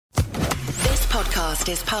podcast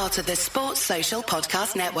is part of the Sports Social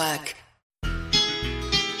Podcast Network.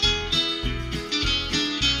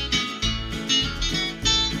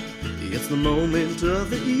 It's the moment of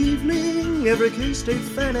the evening every K-State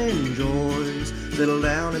fan enjoys. Settle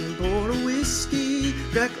down and pour a whiskey,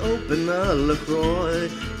 crack open a LaCroix.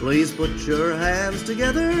 Please put your hands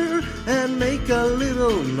together and make a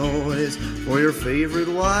little noise for your favorite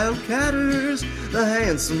Wildcatters, the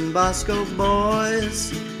handsome Bosco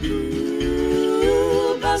boys.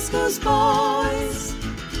 Ooh, Bosco's boys.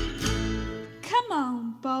 Come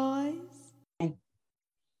on, boys.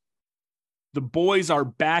 The boys are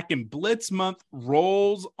back and Blitz month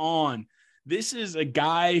rolls on. This is a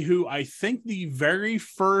guy who I think the very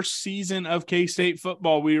first season of K-State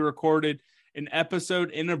football, we recorded an episode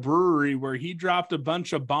in a brewery where he dropped a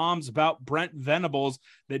bunch of bombs about Brent Venables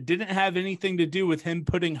that didn't have anything to do with him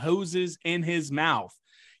putting hoses in his mouth.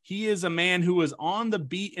 He is a man who was on the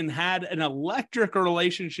beat and had an electric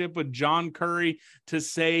relationship with John Curry, to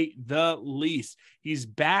say the least. He's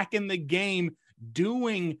back in the game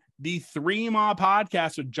doing the Three Ma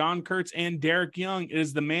podcast with John Kurtz and Derek Young. It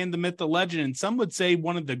is the man, the myth, the legend, and some would say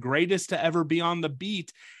one of the greatest to ever be on the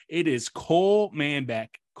beat. It is Cole Manbeck.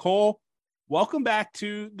 Cole, welcome back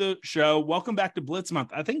to the show. Welcome back to Blitz Month.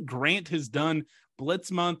 I think Grant has done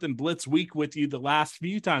Blitz Month and Blitz Week with you the last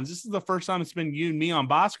few times. This is the first time it's been you and me on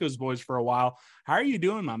Bosco's Boys for a while. How are you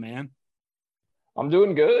doing, my man? I'm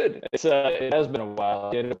doing good. It has been a while.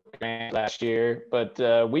 I did it last year,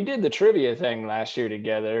 but we did the trivia thing last year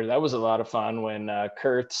together. That was a lot of fun when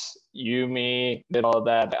Kurtz, you, me, did all of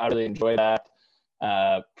that. I really enjoyed that.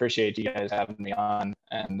 Appreciate you guys having me on.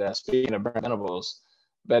 And speaking of Brent Venables,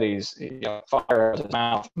 bet he's fire out of his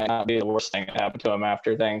mouth may not be the worst thing that happened to him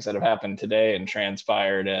after things that have happened today and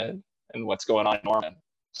transpired and what's going on in Norman.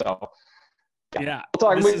 So. Yeah, we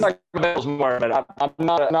talk about those more, but I'm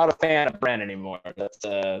not a fan of Brent anymore. That's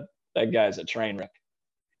that guy's a train wreck.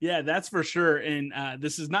 Yeah, that's for sure. And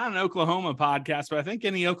this is not an Oklahoma podcast, but I think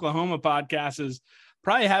any Oklahoma podcast is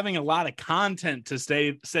probably having a lot of content, to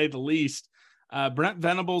say the least. Brent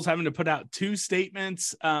Venables having to put out 2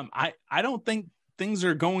 statements. I don't think things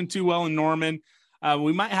are going too well in Norman.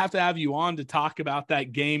 We might have to have you on to talk about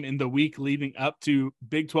that game in the week leading up to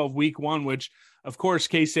Big 12 Week 1, which, of course,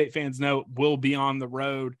 K-State fans know will be on the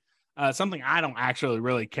road. Something I don't actually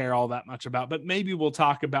really care all that much about, but maybe we'll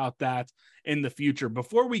talk about that in the future.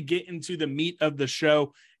 Before we get into the meat of the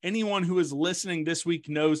show, anyone who is listening this week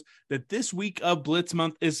knows that this week of Blitz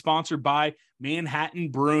Month is sponsored by Manhattan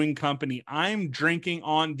Brewing Company. I'm drinking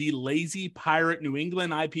on the Lazy Pirate New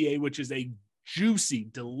England IPA, which is a juicy,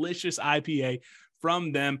 delicious IPA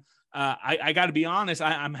from them. I got to be honest,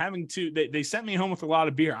 I'm having to, they sent me home with a lot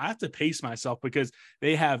of beer. I have to pace myself because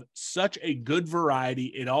they have such a good variety.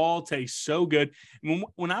 It all tastes so good.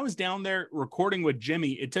 When I was down there recording with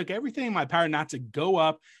Jimmy, it took everything in my power not to go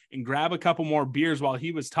up and grab a couple more beers while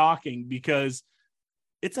he was talking, because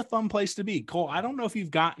it's a fun place to be. Cole, I don't know if you've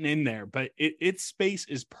gotten in there, but its space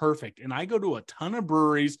is perfect. And I go to a ton of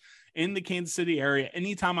breweries in the Kansas City area.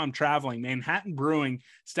 Anytime I'm traveling, Manhattan Brewing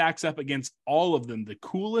stacks up against all of them. The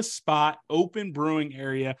coolest spot, open brewing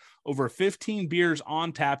area, over 15 beers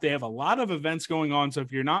on tap. They have a lot of events going on. So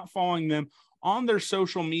if you're not following them on their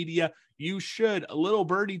social media, you should. A little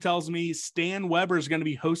birdie tells me Stan Weber is going to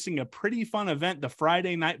be hosting a pretty fun event the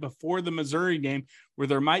Friday night before the Missouri game, where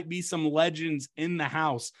there might be some legends in the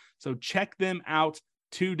house. So check them out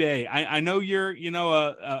today. I know you're,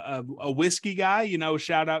 a whiskey guy,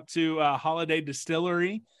 shout out to Holiday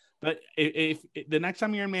Distillery, but if the next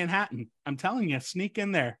time you're in Manhattan, I'm telling you, sneak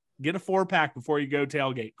in there, get a 4-pack before you go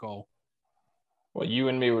tailgate, Cole. Well, you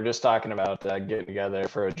and me were just talking about getting together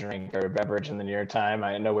for a drink or a beverage in the near time.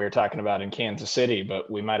 I know we were talking about in Kansas City,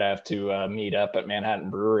 but we might have to meet up at Manhattan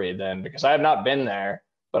Brewery then, because I have not been there,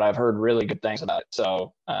 but I've heard really good things about it.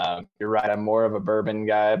 So you're right. I'm more of a bourbon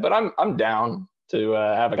guy, but I'm down to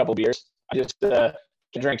have a couple beers. I just can't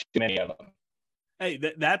drink too many of them. Hey,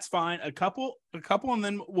 that's fine. A couple, and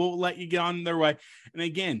then we'll let you get on their way. And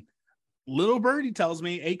again, Little Birdie tells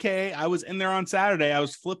me, AKA, I was in there on Saturday. I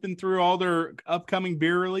was flipping through all their upcoming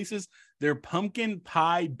beer releases. Their pumpkin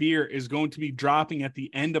pie beer is going to be dropping at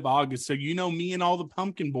the end of August. So, me and all the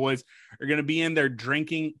pumpkin boys are going to be in there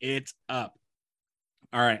drinking it up.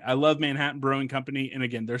 All right. I love Manhattan Brewing Company. And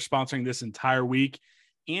again, they're sponsoring this entire week,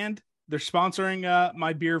 and they're sponsoring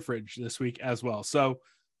my beer fridge this week as well. So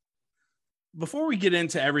before we get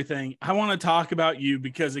into everything, I want to talk about you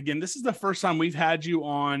because, again, this is the first time we've had you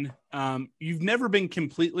on. You've never been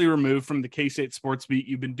completely removed from the K-State sports beat.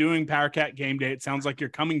 You've been doing PowerCat Game Day. It sounds like you're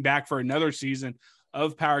coming back for another season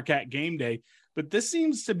of PowerCat Game Day. but this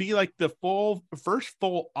seems to be like the first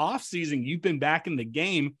full off season you've been back in the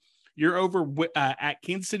game. You're over at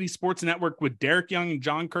Kansas City Sports Network with Derek Young and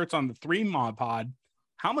John Kurtz on the 3 Pod.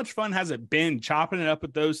 How much fun has it been chopping it up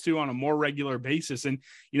with those two on a more regular basis and,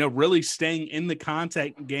 really staying in the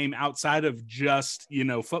content game outside of just,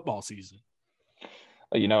 football season?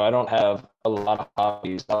 I don't have a lot of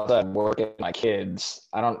hobbies outside of work and my kids.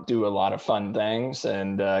 I don't do a lot of fun things,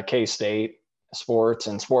 and K-State sports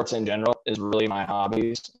and sports in general is really my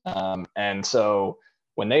hobbies. And so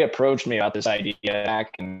when they approached me about this idea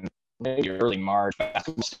back in maybe early March,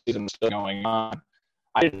 basketball season was still going on,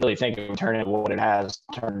 I didn't really think it would turn into what it has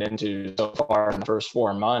turned into so far in the first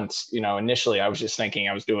 4 months. Initially I was just thinking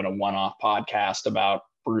I was doing a one-off podcast about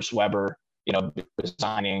Bruce Weber,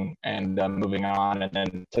 resigning and moving on, and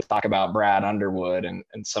then to talk about Brad Underwood and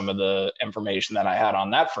some of the information that I had on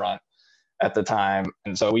that front at the time.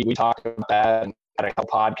 And so we talked about that and had a couple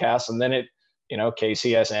podcasts, and then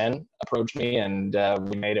KCSN approached me, and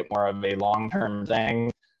we made it more of a long-term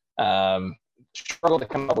thing. Struggled to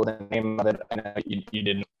come up with a name of it. I know you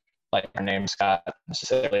didn't like our name, Scott,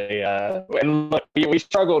 necessarily. And look, we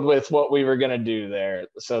struggled with what we were going to do there.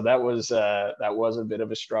 So that was a bit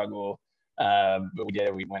of a struggle. But we did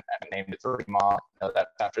it. We went and named it 3 Mall. That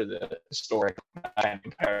after the historic, and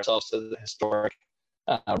compare ourselves to the historic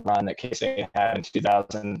run that K-State had in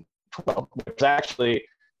 2012, which was actually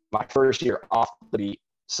my first year off the beat.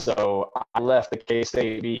 So I left the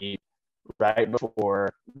K-State beat right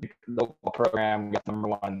before the local program got number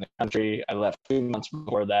 1 in the country. I left 2 months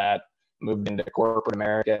before that, moved into corporate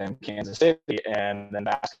America in Kansas City, and then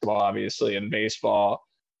basketball, obviously, and baseball.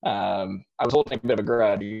 I was holding a bit of a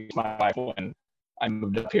grudge against my wife when I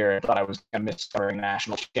moved up here. I thought I was going to miss covering a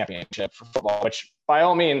national championship for football, which by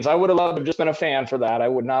all means, I would have loved to have just been a fan for that. I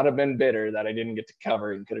would not have been bitter that I didn't get to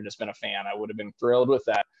cover and could have just been a fan. I would have been thrilled with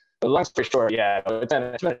that. But long story short, yeah, it's been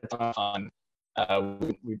a ton of fun.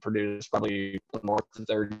 We produced probably more than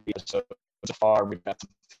 30 episodes so far. We've got some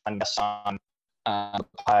fun guests on.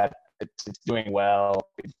 But it's doing well.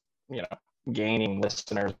 Gaining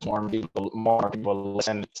listeners, more people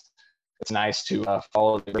listen. It's nice to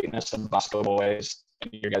follow the greatness of Bosco Boys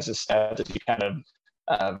and your guys' steps as you kind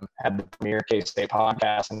of had the premier K-State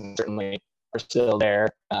podcast, and certainly are still there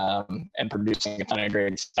and producing a ton of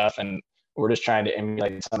great stuff. And we're just trying to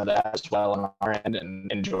emulate some of that as well on our end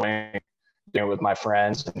and enjoying doing it with my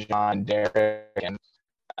friends and John and Derek, and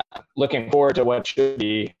looking forward to what should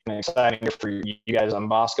be an exciting year for you guys on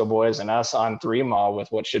Bosco Boys and us on 3 Mall with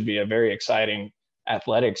what should be a very exciting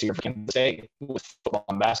athletics year for Kansas State with football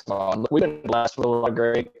and basketball. And we've been blessed with a lot of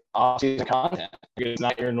great off-season content. It's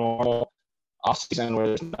not your normal off-season where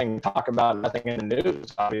there's nothing to talk about, nothing in the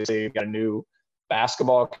news. Obviously, you've got a new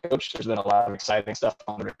basketball coach. There's been a lot of exciting stuff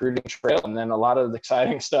on the recruiting trail, and then a lot of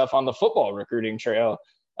exciting stuff on the football recruiting trail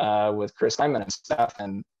with Chris Hyman and stuff.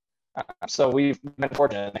 And so we've been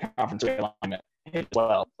fortunate in the conference alignment as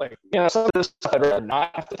well. Some of this stuff I'd rather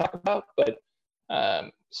not have to talk about, but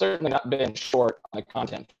certainly not been short on the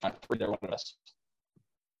content front for either one of us.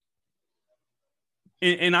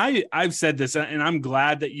 And I've said this, and I'm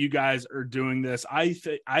glad that you guys are doing this. I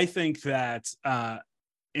think that, and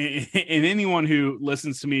anyone who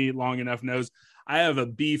listens to me long enough knows I have a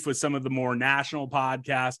beef with some of the more national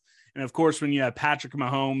podcasts. And of course, when you have Patrick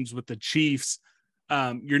Mahomes with the Chiefs,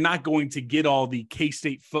 you're not going to get all the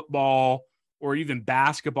K-State football or even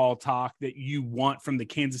basketball talk that you want from the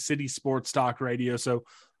Kansas City Sports Talk Radio. So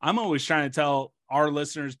I'm always trying to tell our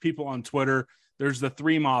listeners, people on Twitter, there's the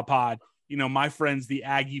 3 Mall Pod. My friends, the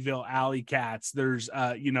Aggieville Alley Cats. There's,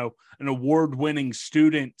 an award-winning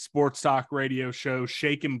student sports talk radio show,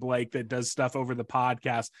 Shake and Blake, that does stuff over the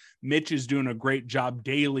podcast. Mitch is doing a great job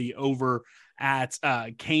daily over at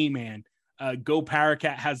K-Man. Go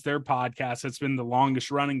Paracat has their podcast. It's been the longest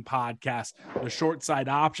running podcast. The Short Side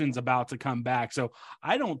Option's about to come back. So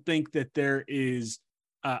I don't think that there is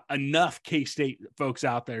enough K-State folks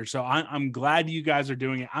out there. So I'm glad you guys are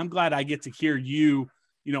doing it. I'm glad I get to hear you,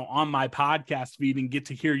 on my podcast feed and get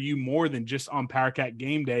to hear you more than just on Paracat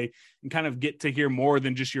Game Day and kind of get to hear more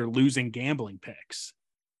than just your losing gambling picks.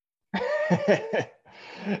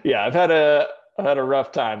 Yeah, I've had a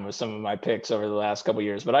rough time with some of my picks over the last couple of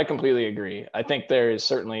years, but I completely agree. I think there is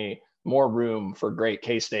certainly more room for great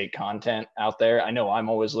K-State content out there. I know I'm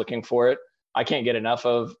always looking for it. I can't get enough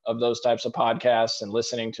of those types of podcasts and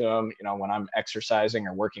listening to them, when I'm exercising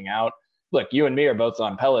or working out. Look, you and me are both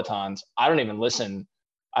on Pelotons. I don't even listen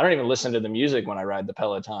to the music when I ride the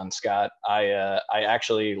Peloton, Scott. I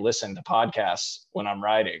actually listen to podcasts when I'm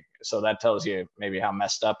riding. So that tells you maybe how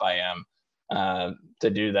messed up I am to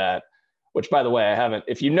do that. which by the way, I haven't,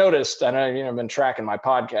 if you noticed, I know I've been tracking my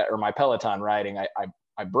podcast or my Peloton riding.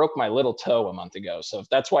 I broke my little toe a month ago. So if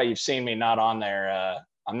that's why you've seen me not on there,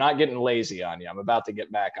 I'm not getting lazy on you. I'm about to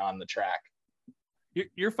get back on the track.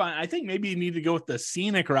 You're fine. I think maybe you need to go with the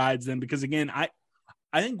scenic rides then, because again,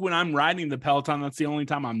 I think when I'm riding the Peloton, that's the only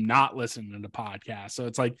time I'm not listening to podcasts. So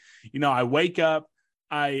it's like, I wake up,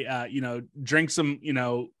 I drink some,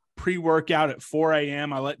 pre-workout at 4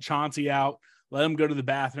 a.m. I let Chauncey out, let him go to the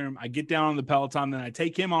bathroom. I get down on the Peloton, then I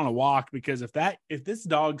take him on a walk, because if this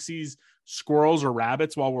dog sees squirrels or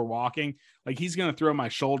rabbits while we're walking, like, he's going to throw my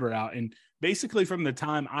shoulder out. And basically from the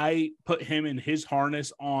time I put him in his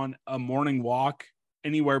harness on a morning walk,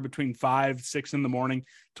 anywhere between 5, 6 in the morning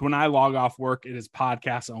to when I log off work, it is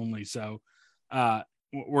podcast only. So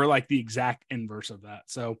we're like the exact inverse of that.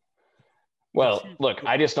 So, well, look,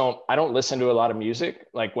 I don't listen to a lot of music.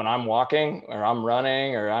 Like when I'm walking or I'm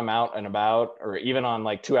running or I'm out and about, or even on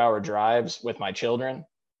like 2-hour drives with my children,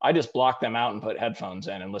 I just block them out and put headphones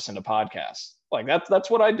in and listen to podcasts. Like that's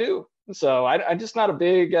what I do. So I'm just not a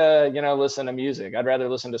big, listen to music. I'd rather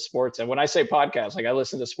listen to sports. And when I say podcast, like I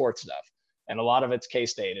listen to sports stuff. And a lot of it's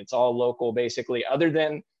K-State. It's all local, basically, other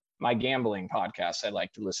than my gambling podcasts I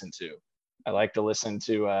like to listen to. I like to listen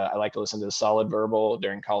to the Solid Verbal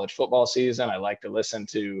during college football season. I like to listen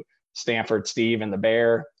to Stanford Steve and the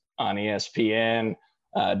Bear on ESPN.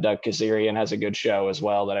 Doug Kazarian has a good show as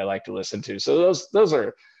well that I like to listen to. So those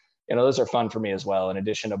are fun for me as well, in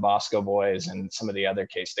addition to Bosco Boys and some of the other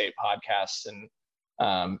K-State podcasts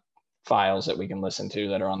and files that we can listen to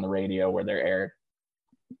that are on the radio where they're aired.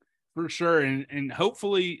 For sure. And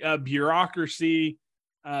hopefully bureaucracy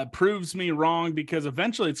proves me wrong, because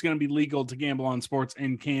eventually it's going to be legal to gamble on sports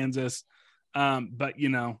in Kansas. But,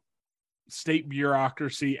 state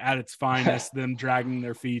bureaucracy at its finest, them dragging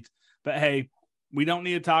their feet. But hey, we don't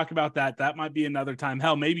need to talk about that. That might be another time.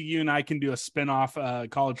 Hell, maybe you and I can do a spinoff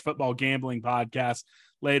college football gambling podcast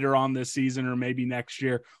later on this season, or maybe next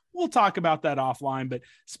year. We'll talk about that offline. But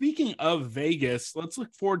speaking of Vegas, let's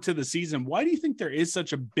look forward to the season. Why do you think there is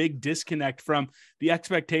such a big disconnect from the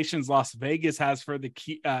expectations Las Vegas has for the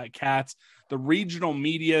Cats, the regional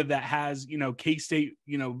media that has, K-State,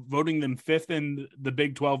 voting them 5th in the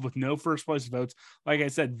Big 12 with no first place votes? Like I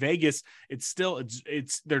said, Vegas, it's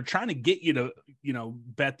they're trying to get you to,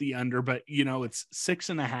 bet the under, but it's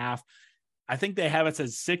 6.5. I think they have us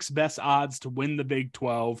as 6th best odds to win the Big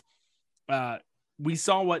 12. We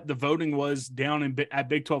saw what the voting was down at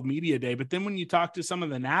Big 12 Media Day. But then when you talk to some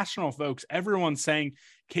of the national folks, everyone's saying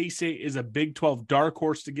K-State is a Big 12 dark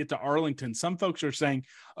horse to get to Arlington. Some folks are saying,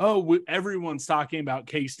 everyone's talking about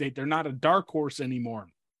K-State. They're not a dark horse anymore.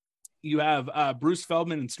 You have Bruce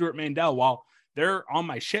Feldman and Stuart Mandel. While they're on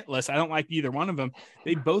my shit list, I don't like either one of them.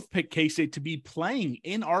 They both picked K-State to be playing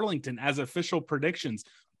in Arlington as official predictions.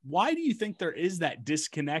 Why do you think there is that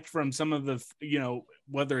disconnect from some of the,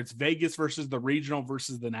 whether it's Vegas versus the regional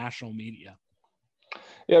versus the national media?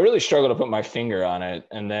 Yeah, I really struggle to put my finger on it.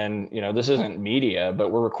 And then, this isn't media, but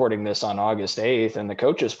we're recording this on August 8th, and the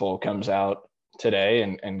coaches poll comes out today,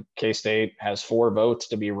 and K-State has 4 votes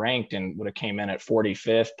to be ranked and would have came in at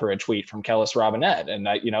 45th per a tweet from Kellis Robinette. And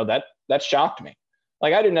that shocked me.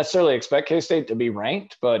 Like, I didn't necessarily expect K-State to be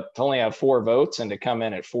ranked, but to only have 4 votes and to come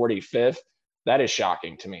in at 45th, that is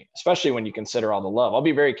shocking to me, especially when you consider all the love. I'll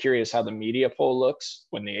be very curious how the media poll looks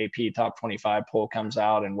when the AP Top 25 poll comes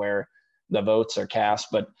out and where the votes are cast.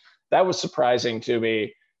 But that was surprising to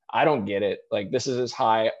me. I don't get it. Like, this is as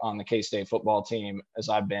high on the K-State football team as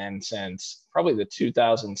I've been since probably the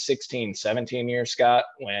 2016-17 year, Scott,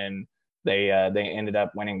 when they ended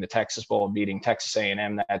up winning the Texas Bowl, beating Texas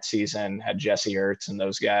A&M that season, had Jesse Ertz and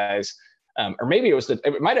those guys. Or maybe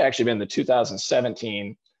it might have actually been the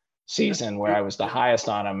 2017 season where I was the highest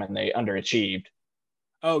on them and they underachieved.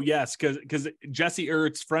 Oh yes, because Jesse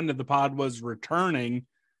Ertz, friend of the pod, was returning.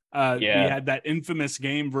 We had that infamous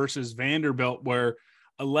game versus Vanderbilt where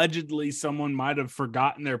allegedly someone might have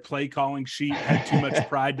forgotten their play calling sheet, had too much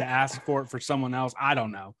pride to ask for it for someone else. I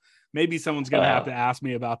don't know. Maybe someone's gonna have to ask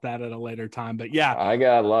me about that at a later time. But yeah, I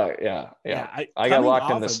got locked. I got locked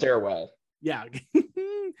in the stairwell. Yeah.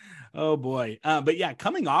 Oh boy. But yeah,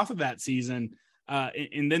 coming off of that season.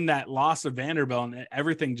 And then that loss of Vanderbilt, and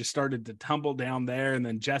everything just started to tumble down there. And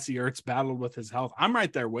then Jesse Ertz battled with his health. I'm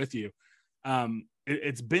right there with you.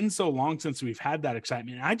 It's been so long since we've had that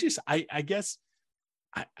excitement. I guess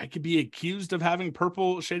I could be accused of having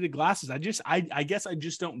purple shaded glasses. I guess I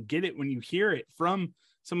just don't get it when you hear it from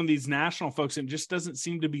some of these national folks. It just doesn't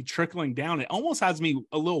seem to be trickling down. It almost has me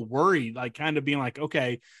a little worried, like kind of being like,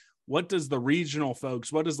 okay, what does the regional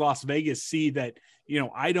folks, what does Las Vegas see that,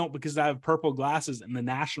 I don't, because I have purple glasses and the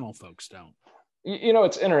national folks don't?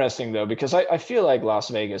 It's interesting though, because I feel like Las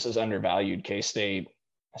Vegas has undervalued K-State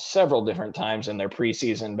several different times in their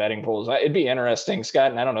preseason betting pools. It'd be interesting,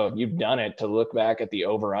 Scott, and I don't know if you've done it, to look back at the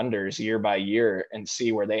over-unders year by year and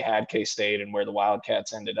see where they had K-State and where the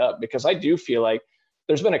Wildcats ended up, because I do feel like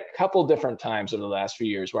there's been a couple different times over the last few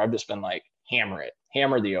years where I've just been like,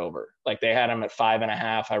 hammer the over. Like they had them at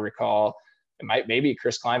 5.5, I recall. Maybe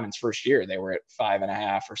Chris Kleiman's first year, they were at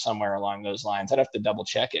 5.5 or somewhere along those lines. I'd have to double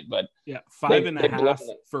check it, but yeah, 5.5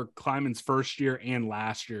 for Kleiman's first year and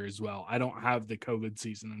last year as well. I don't have the COVID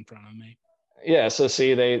season in front of me. Yeah. So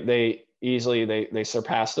see, they easily, they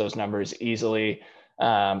surpass those numbers easily.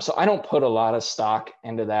 So I don't put a lot of stock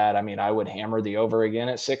into that. I mean, I would hammer the over again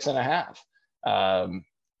at 6.5.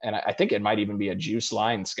 And I think it might even be a juice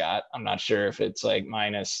line, Scott. I'm not sure if it's like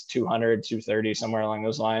minus 200, 230, somewhere along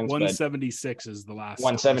those lines. 176 is the last.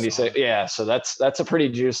 176. Yeah. So that's a pretty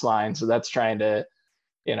juice line. So that's trying to,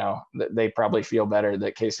 they probably feel better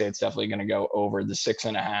that K-State's definitely going to go over the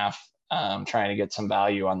 6.5, trying to get some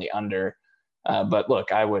value on the under. But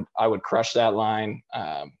look, I would crush that line.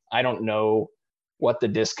 I don't know what the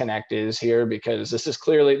disconnect is here, because this is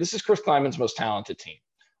Chris Kleiman's most talented team.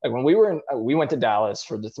 Like when we went to Dallas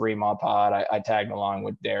for the 3-mile pod, I tagged along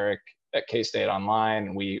with Derek at K-State Online,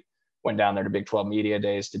 and we went down there to Big 12 Media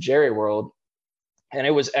Days to Jerry World, and it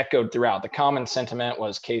was echoed throughout. The common sentiment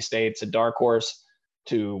was K-State's a dark horse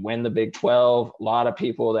to win the Big 12. A lot of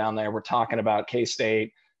people down there were talking about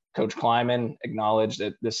K-State. Coach Kleiman acknowledged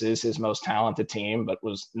that this is his most talented team, but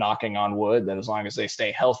was knocking on wood that as long as they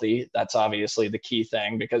stay healthy, that's obviously the key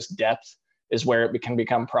thing, because depth is where it can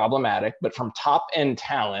become problematic. But from top end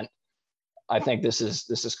talent, I think this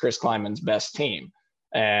is Chris Kleiman's best team,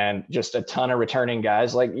 and just a ton of returning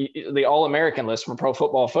guys. Like the All-American list from Pro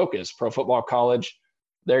Football Focus, Pro Football College,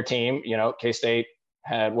 their team, K-State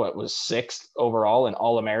had was 6th overall in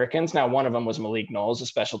All-Americans. Now, one of them was Malik Knowles, a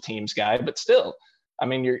special teams guy, but still, I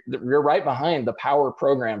mean, you're right behind the power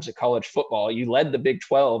programs at college football. You led the Big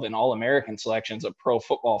 12 in All-American selections of Pro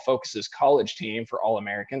Football Focus's college team for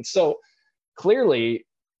All-Americans. So clearly,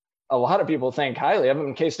 a lot of people think highly of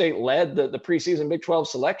him. K-State led the preseason Big 12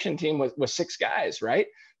 selection team with 6 guys, right?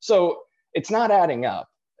 So it's not adding up.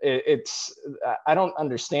 I don't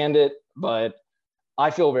understand it, but I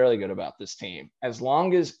feel really good about this team. As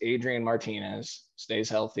long as Adrian Martinez stays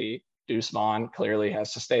healthy, Deuce Vaughn clearly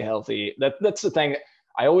has to stay healthy. That's the thing.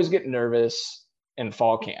 I always get nervous in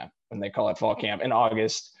fall camp, when they call it fall camp in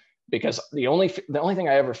August, because the only thing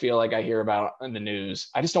I ever feel like I hear about in the news,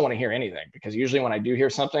 I just don't want to hear anything, because usually when I do hear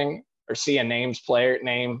something or see a name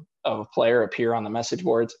of a player appear on the message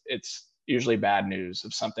boards, it's usually bad news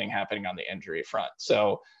of something happening on the injury front.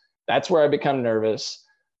 So that's where I become nervous.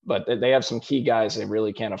 But they have some key guys they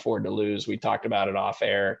really can't afford to lose. We talked about it off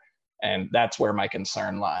air, and that's where my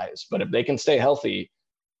concern lies. But if they can stay healthy,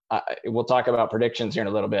 we'll talk about predictions here in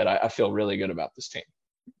a little bit. I feel really good about this team.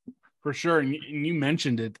 For sure. And you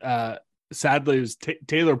mentioned it. Sadly, it was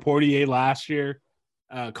Taylor Portier last year.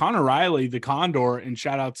 Connor Riley, the Condor, and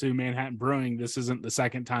shout out to Manhattan Brewing. This isn't the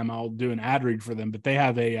second time I'll do an ad read for them, but they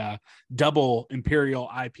have a double Imperial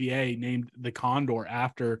IPA named the Condor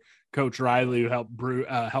after Coach Riley, who helped brew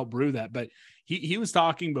that. But he was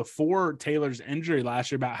talking before Taylor's injury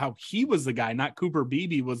last year about how he was the guy, not Cooper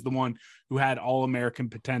Beebe, was the one who had All-American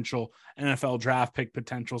potential, NFL draft pick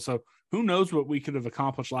potential. So who knows what we could have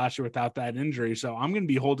accomplished last year without that injury. So I'm going to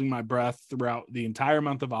be holding my breath throughout the entire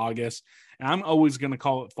month of August. And I'm always going to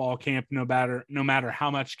call it fall camp, no matter how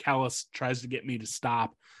much Callis tries to get me to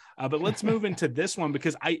stop. But let's move into this one,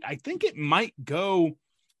 because I think it might go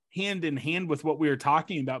hand in hand with what we were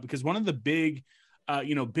talking about, because one of the big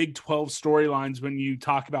Big 12 storylines, when you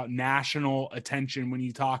talk about national attention, when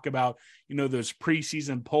you talk about, those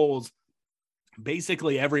preseason polls,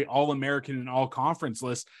 basically every All-American and All-Conference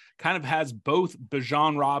list kind of has both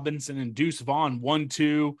Bijan Robinson and Deuce Vaughn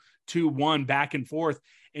 1-2, 2-1 back and forth.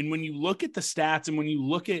 And when you look at the stats and when you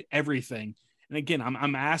look at everything, and again,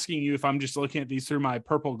 I'm asking you if I'm just looking at these through my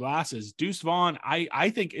purple glasses, Deuce Vaughn, I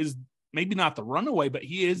think is maybe not the runaway, but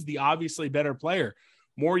he is the obviously better player.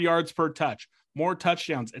 More yards per touch, more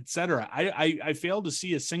touchdowns, etc. I fail to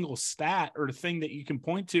see a single stat or thing that you can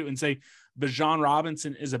point to and say Bijan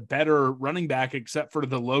Robinson is a better running back, except for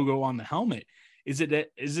the logo on the helmet. Is it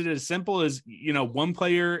as simple as, one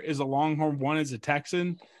player is a Longhorn, one is a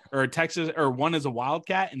Texan or a Texas, or one is a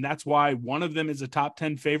Wildcat, and that's why one of them is a top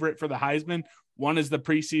 10 favorite for the Heisman. One is the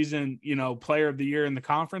preseason, player of the year in the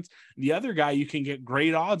conference. The other guy you can get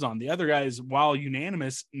great odds on. The other guy is, while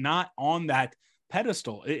unanimous, not on that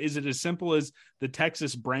pedestal. Is it as simple as the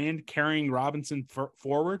Texas brand carrying Robinson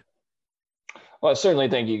forward? Well, I certainly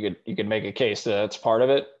think you could make a case that that's part of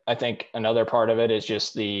it. I think another part of it is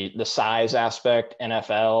just the size aspect.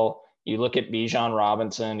 NFL. You look at Bijan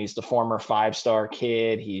Robinson. He's the former 5-star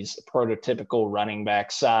kid. He's a prototypical running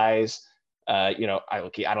back size. I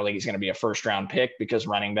don't think he's going to be a first-round pick because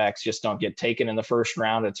running backs just don't get taken in the first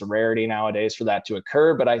round. It's a rarity nowadays for that to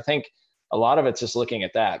occur. But I think a lot of it's just looking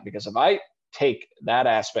at that, because if I take that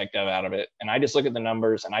aspect out of it and I just look at the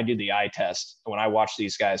numbers and I do the eye test when I watch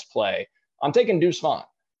these guys play, I'm taking Deuce Vaughn.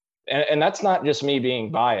 And that's not just me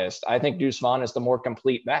being biased. I think Deuce Vaughn is the more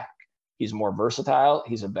complete back. He's more versatile.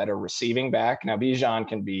 He's a better receiving back. Now, Bijan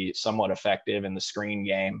can be somewhat effective in the screen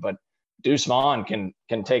game, but Deuce Vaughn can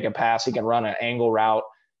take a pass. He can run an angle route.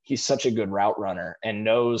 He's such a good route runner and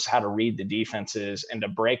knows how to read the defenses and to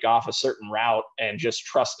break off a certain route and just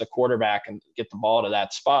trust the quarterback and get the ball to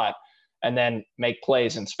that spot and then make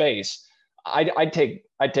plays in space. I'd take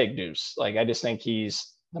Deuce. Like, I just think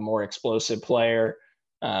he's the more explosive player.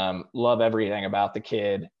 Love everything about the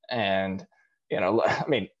kid. And,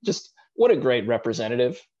 just what a great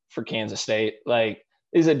representative for Kansas State. Like,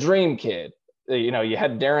 he's a dream kid. You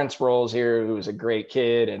had Darren Sproles here, who was a great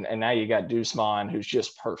kid, and now you got Deuce Vaughn, who's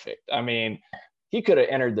just perfect. I mean, he could have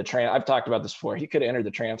entered I've talked about this before. He could have entered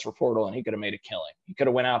the transfer portal and he could have made a killing. He could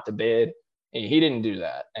have went out to bid. He didn't do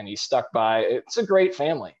that, and he stuck by. It's a great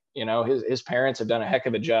family. His parents have done a heck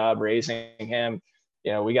of a job raising him.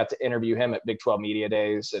 We got to interview him at Big 12 Media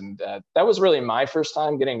Days, and that was really my first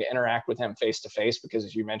time getting to interact with him face to face, because,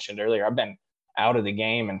 as you mentioned earlier, I've been out of the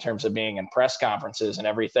game in terms of being in press conferences and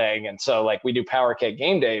everything. And so, like, we do Power Kick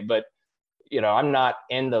game day, but, I'm not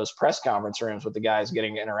in those press conference rooms with the guys,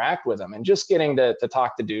 getting to interact with them and just getting to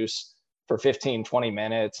talk to Deuce for 15, 20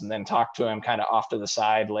 minutes and then talk to him kind of off to the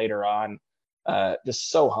side later on. Just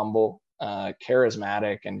so humble,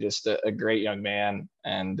 charismatic, and just a great young man.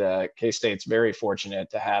 And K-State's very fortunate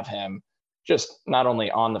to have him, just not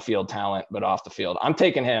only on the field talent, but off the field. I'm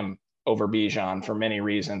taking him over Bijan for many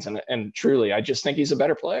reasons. And truly, I just think he's a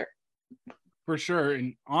better player. For sure.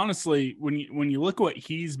 And honestly, when you look at what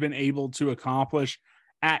he's been able to accomplish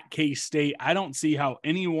at K-State, I don't see how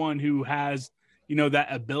anyone who has, that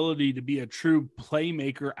ability to be a true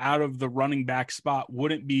playmaker out of the running back spot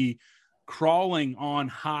wouldn't be crawling on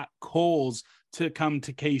hot coals to come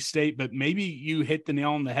to K-State. But maybe you hit the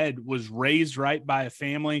nail on the head, was raised right by a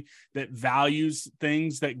family that values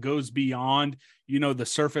things that goes beyond, the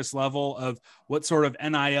surface level of what sort of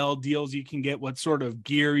NIL deals you can get, what sort of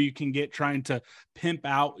gear you can get, trying to pimp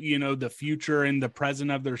out, the future and the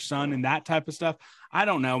present of their son and that type of stuff. I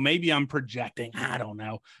don't know. Maybe I'm projecting. I don't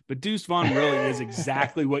know. But Deuce Vaughn really is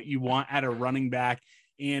exactly what you want at a running back.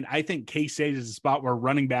 And I think K-State is a spot where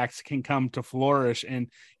running backs can come to flourish.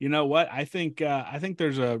 And you know what? I think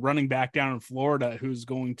there's a running back down in Florida who's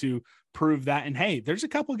going to prove that. And hey, there's a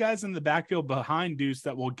couple guys in the backfield behind Deuce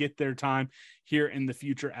that will get their time here in the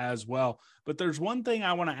future as well. But there's one thing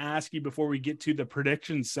I want to ask you before we get to the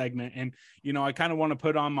predictions segment. And, I kind of want to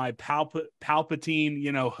put on my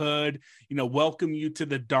Palpatine, hood, welcome you to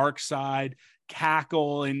the dark side,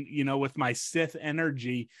 cackle, and, with my Sith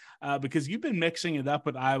energy, because you've been mixing it up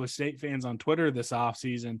with Iowa State fans on Twitter this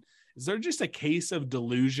offseason. Is there just a case of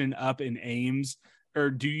delusion up in Ames? Or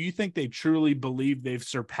do you think they truly believe they've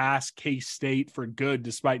surpassed K-State for good,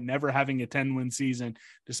 despite never having a 10-win season,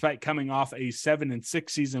 despite coming off a 7-6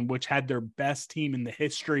 season, which had their best team in the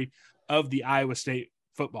history of the Iowa State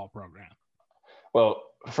football program? Well,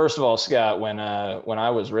 first of all, Scott, when I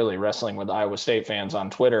was really wrestling with Iowa State fans on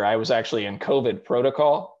Twitter, I was actually in COVID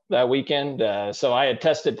protocol that weekend. So I had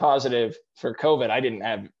tested positive for COVID. I didn't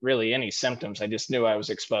have really any symptoms. I just knew I was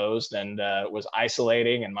exposed and was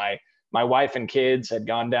isolating. And my wife and kids had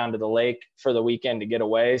gone down to the lake for the weekend to get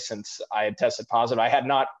away since I had tested positive. I had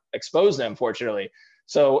not exposed them, fortunately.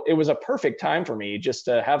 So it was a perfect time for me just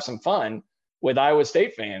to have some fun with Iowa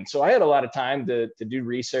State fans. So I had a lot of time to do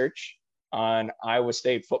research on Iowa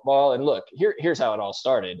State football. And look, here's how it all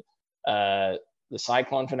started. The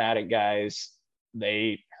Cyclone Fanatic guys,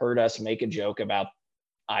 they heard us make a joke about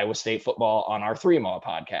Iowa State football on our 3 Mall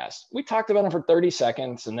podcast. We talked about it for 30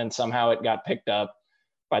 seconds, and then somehow it got picked up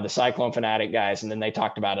by the Cyclone Fanatic guys. And then they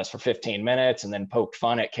talked about us for 15 minutes and then poked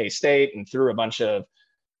fun at K-State and threw a bunch of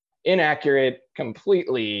inaccurate,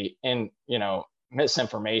 completely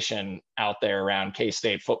misinformation out there around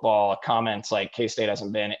K-State football. Comments like K-State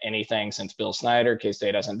hasn't been anything since Bill Snyder.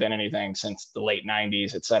 K-State hasn't been anything since the late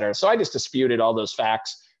 90s, et cetera. So I just disputed all those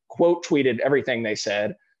facts, quote tweeted everything they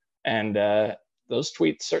said. And those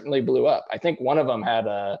tweets certainly blew up. I think one of them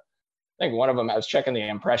I was checking the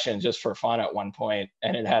impressions just for fun at one point,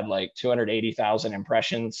 and it had like 280,000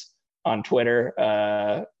 impressions. on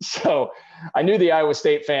Twitter. So I knew the Iowa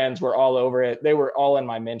State fans were all over it. They were all in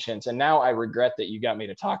my mentions. And now I regret that you got me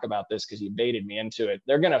to talk about this because you baited me into it.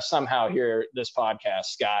 They're going to somehow hear this podcast,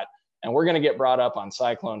 Scott, and we're going to get brought up on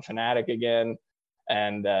Cyclone Fanatic again.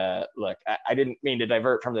 And look, I didn't mean to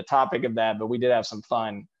divert from the topic of that, but we did have some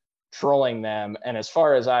fun trolling them. And as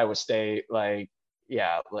far as Iowa State, like,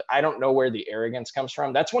 yeah, I don't know where the arrogance comes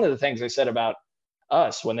from. That's one of the things they said about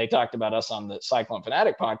us when they talked about us on the Cyclone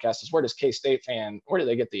Fanatic podcast is where does K-State where do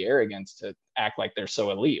they get the arrogance to act like they're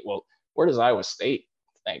so elite? Well, where does Iowa State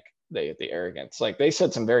think they get the arrogance? Like, they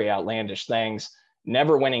said some very outlandish things,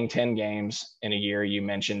 never winning 10 games in a year. You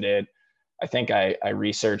mentioned it. I think I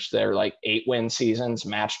researched their like 8-win seasons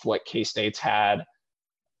matched what K-State's had.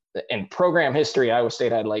 In program history, Iowa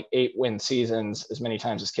State had like 8-win seasons as many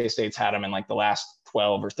times as K-State's had them in like the last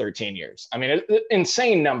 12 or 13 years. I mean,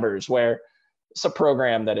 insane numbers where it's a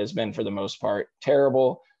program that has been, for the most part,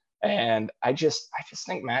 terrible. And I just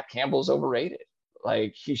think Matt Campbell's overrated.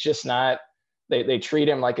 Like, he's just not, they treat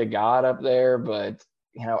him like a god up there. But,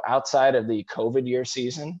 you know, outside of the COVID year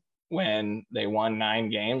season, when they won 9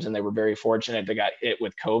 games and they were very fortunate they got hit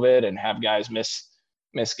with COVID and have guys miss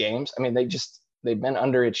games. I mean, they've been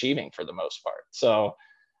underachieving for the most part. So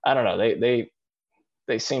I don't know. They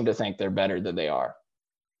seem to think they're better than they are.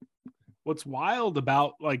 What's wild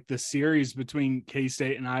about like the series between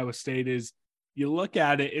K-State and Iowa State is you look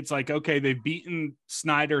at it, it's like, okay, they've beaten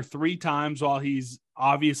Snyder 3 times while he's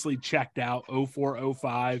obviously checked out,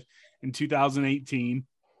 04-05 in 2018.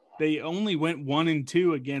 They only went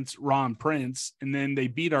 1-2 against Ron Prince, and then they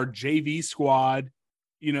beat our JV squad,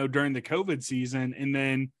 you know, during the COVID season. And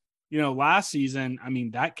then, you know, last season, I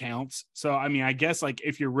mean, that counts. So, I mean, I guess like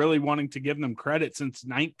if you're really wanting to give them credit since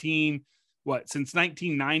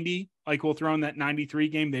 1990, like we'll throw in that 93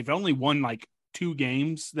 game, they've only won like 2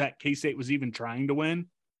 games that K-State was even trying to win.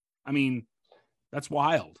 I mean, that's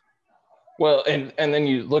wild. Well, and then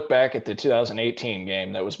you look back at the 2018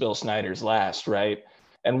 game that was Bill Snyder's last, right?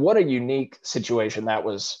 And what a unique situation that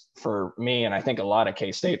was for me, and I think a lot of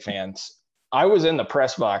K-State fans. I was in the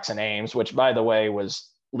press box in Ames, which, by the way,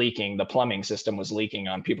 was leaking. The plumbing system was leaking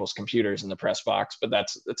on people's computers in the press box, but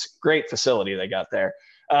that's a great facility they got there.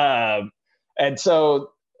 And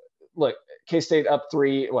so, look, K-State up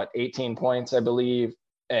 18 points, I believe,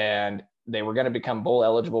 and they were going to become bowl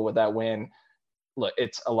eligible with that win. Look,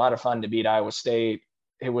 it's a lot of fun to beat Iowa State.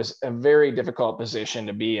 It was a very difficult position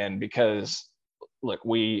to be in because, look,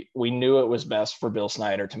 we knew it was best for Bill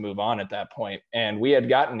Snyder to move on at that point. And we had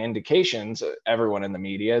gotten indications, everyone in the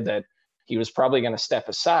media, that he was probably going to step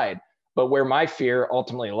aside. But where my fear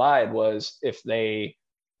ultimately lied was if they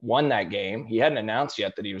won that game, he hadn't announced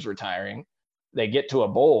yet that he was retiring. They get to a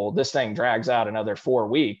bowl, this thing drags out another 4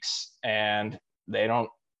 weeks and they don't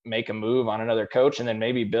make a move on another coach. And then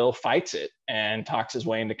maybe Bill fights it and talks his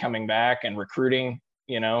way into coming back and recruiting,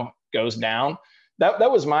 you know, goes down.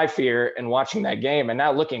 That was my fear in watching that game. And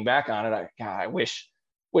now looking back on it, I wish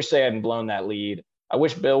they hadn't blown that lead. I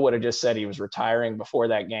wish Bill would have just said he was retiring before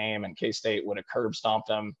that game and K-State would have curb stomped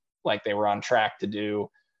them like they were on track to do,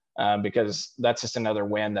 because that's just another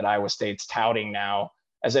win that Iowa State's touting now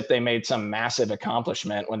as if they made some massive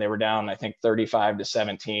accomplishment when they were down, I think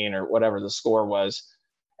 35-17 or whatever the score was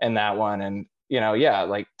in that one. And, you know, yeah,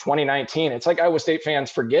 like 2019, it's like Iowa State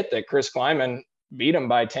fans forget that Chris Kleiman beat them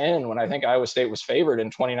by 10 when I think Iowa State was favored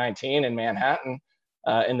in 2019 in Manhattan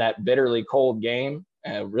in that bitterly cold game,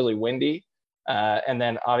 really windy. And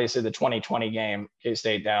then obviously the 2020 game,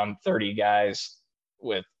 K-State down 30 guys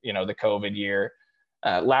with, you know, the COVID year.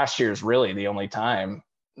 Last year's really the only time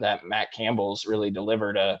that Matt Campbell's really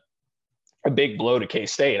delivered a big blow to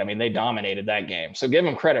K-State. I mean, they dominated that game. So give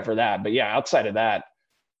them credit for that. But yeah, outside of that,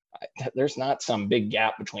 there's not some big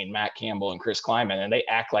gap between Matt Campbell and Chris Kleiman, and they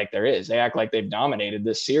act like there is. They act like they've dominated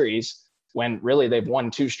this series when really they've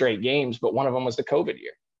won 2 straight games, but one of them was the COVID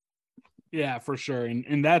year. Yeah, for sure.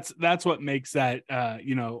 And that's what makes that,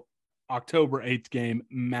 you know, October 8th game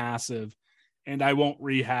massive. And I won't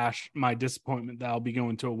rehash my disappointment that I'll be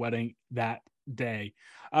going to a wedding that day.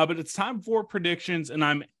 But it's time for predictions, and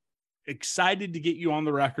I'm excited to get you on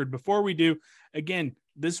the record. Before we do, again,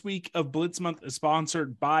 this week of Blitz Month is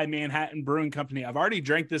sponsored by Manhattan Brewing Company. I've already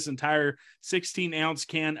drank this entire 16-ounce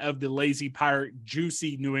can of the Lazy Pirate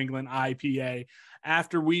Juicy New England IPA,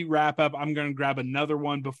 After we wrap up, I'm going to grab another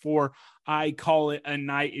one before I call it a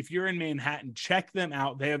night. If you're in Manhattan, check them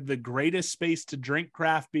out. They have the greatest space to drink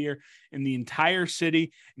craft beer in the entire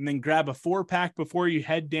city. And then grab a 4-pack before you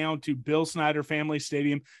head down to Bill Snyder Family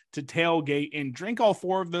Stadium to tailgate and drink all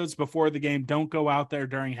 4 of those before the game. Don't go out there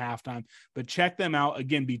during halftime, but check them out.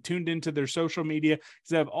 Again, be tuned into their social media because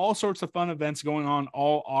they have all sorts of fun events going on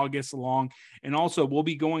all August long. And also, we'll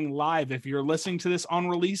be going live. If you're listening to this on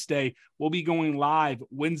release day, we'll be going live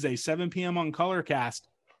Wednesday, 7 p.m. on Colorcast.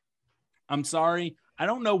 I'm sorry, I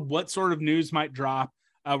don't know what sort of news might drop.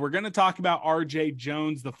 We're going to talk about RJ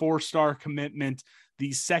Jones, the 4-star commitment,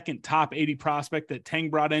 the second top 80 prospect that Tang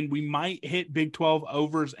brought in. We might hit Big 12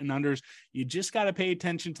 overs and unders. You just got to pay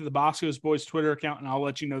attention to the Bosco's Boys Twitter account, and I'll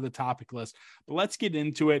let you know the topic list. But let's get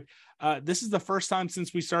into it. This is the first time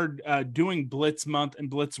since we started doing Blitz Month and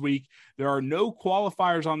Blitz Week. There are no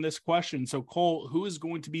qualifiers on this question. So, Cole, who is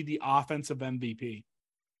going to be the offensive MVP?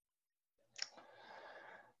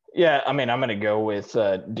 Yeah, I mean, I'm going to go with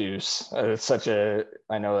Deuce.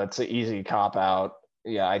 I know that's an easy cop out.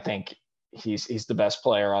 Yeah, I think he's the best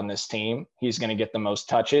player on this team. He's going to get the most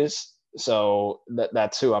touches. So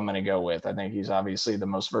that's who I'm going to go with. I think he's obviously the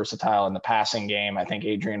most versatile in the passing game. I think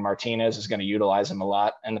Adrian Martinez is going to utilize him a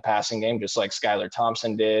lot in the passing game, just like Skylar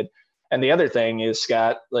Thompson did. And the other thing is,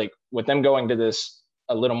 Scott, like with them going to this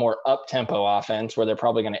a little more up-tempo offense where they're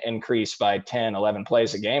probably going to increase by 10, 11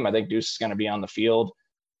 plays a game, I think Deuce is going to be on the field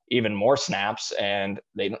even more snaps, and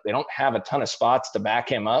they don't have a ton of spots to back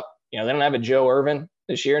him up. You know, they don't have a Joe Irvin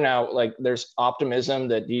this year. Now, like there's optimism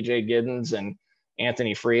that DJ Giddens and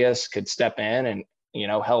Anthony Frias could step in and, you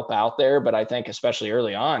know, help out there. But I think especially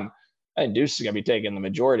early on, I think Deuce is going to be taking the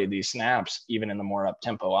majority of these snaps, even in the more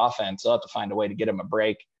up-tempo offense. They'll have to find a way to get him a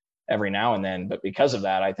break every now and then. But because of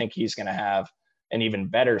that, I think he's going to have an even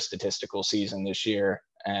better statistical season this year.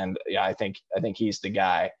 And yeah, I think he's the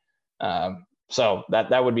guy. So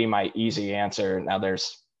that would be my easy answer. Now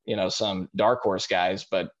there's, you know, some dark horse guys,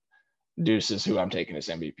 but Deuce is who I'm taking as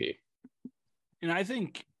MVP. And I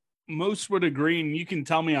think most would agree, and you can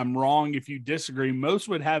tell me I'm wrong if you disagree. Most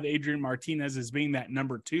would have Adrian Martinez as being that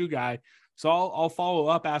number 2 guy. So I'll follow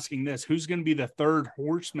up asking this: who's going to be the third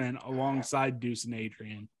horseman alongside Deuce and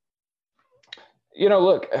Adrian? You know,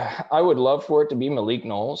 look, I would love for it to be Malik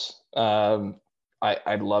Knowles.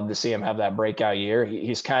 I'd love to see him have that breakout year.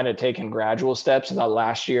 He's kind of taken gradual steps. I thought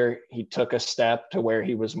last year he took a step to where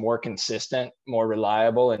he was more consistent, more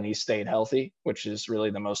reliable, and he stayed healthy, which is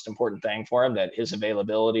really the most important thing for him, that his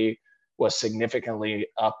availability was significantly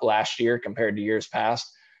up last year compared to years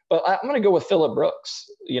past. But I'm going to go with Phillip Brooks.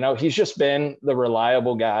 You know, he's just been the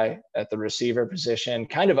reliable guy at the receiver position,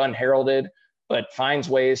 kind of unheralded, but finds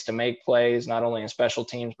ways to make plays, not only in special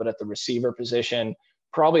teams, but at the receiver position.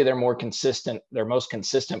 Probably their most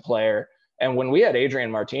consistent player. And when we had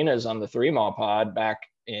Adrian Martinez on the 3-Mall pod back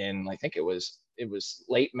in, I think it was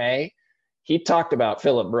late May, he talked about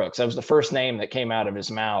Phillip Brooks. That was the first name that came out of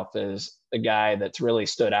his mouth as a guy that's really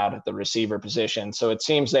stood out at the receiver position. So it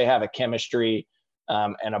seems they have a chemistry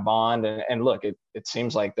and a bond. And look, it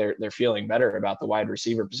seems like they're feeling better about the wide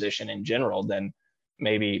receiver position in general than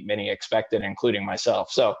maybe many expected, including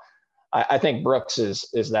myself. So I think Brooks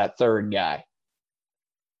is that third guy.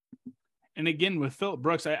 And again, with Phillip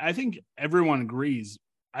Brooks, I think everyone agrees.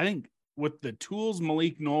 I think with the tools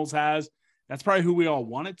Malik Knowles has, that's probably who we all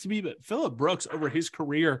want it to be. But Phillip Brooks over his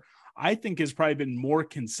career, I think has probably been more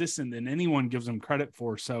consistent than anyone gives him credit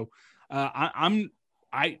for. So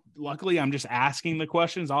luckily I'm just asking the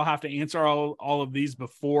questions. I'll have to answer all of these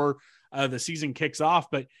before the season kicks off,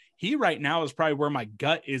 but he right now is probably where my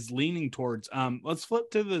gut is leaning towards. Let's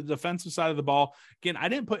flip to the defensive side of the ball. Again, I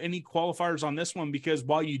didn't put any qualifiers on this one because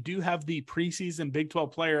while you do have the preseason Big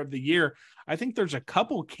 12 Player of the Year, I think there's a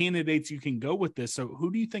couple candidates you can go with this. So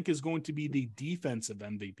who do you think is going to be the defensive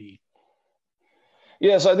MVP?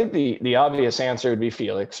 Yeah, so I think the obvious answer would be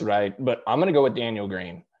Felix, right? But I'm going to go with Daniel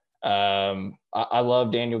Green. I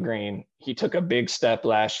love Daniel Green. He took a big step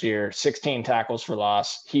last year, 16 tackles for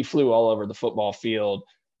loss. He flew all over the football field.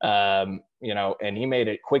 You know, and he made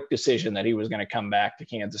a quick decision that he was going to come back to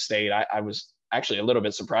Kansas State. I was actually a little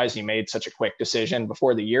bit surprised he made such a quick decision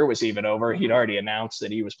before the year was even over. He'd already announced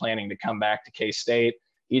that he was planning to come back to K-State.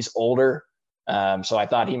 He's older. So I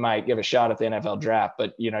thought he might give a shot at the NFL draft,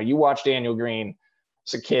 but you know, you watch Daniel Green.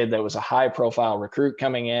 It's a kid that was a high profile recruit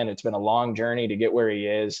coming in. It's been a long journey to get where he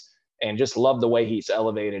is, and just love the way he's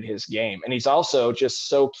elevated his game. And he's also just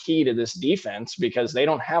so key to this defense because they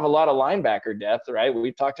don't have a lot of linebacker depth, right?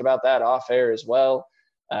 We've talked about that off air as well.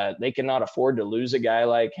 They cannot afford to lose a guy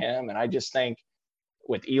like him. And I just think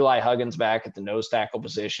with Eli Huggins back at the nose tackle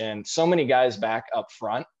position, so many guys back up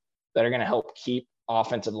front that are going to help keep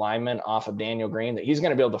offensive lineman off of Daniel Green, that he's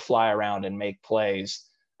going to be able to fly around and make plays.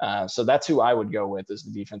 So that's who I would go with as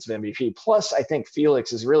the defensive MVP. Plus, I think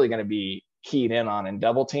Felix is really going to be keyed in on in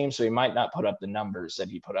double team, so he might not put up the numbers that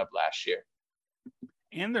he put up last year.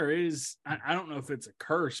 And there is, I don't know if it's a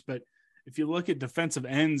curse, but if you look at defensive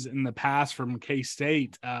ends in the past from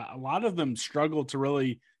K-State, a lot of them struggle to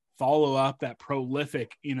really follow up that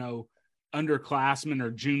prolific, underclassman or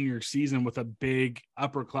junior season with a big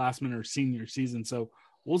upperclassman or senior season. So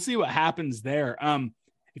we'll see what happens there.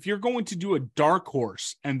 If you're going to do a dark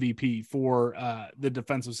horse MVP for the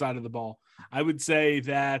defensive side of the ball, I would say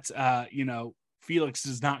that, Felix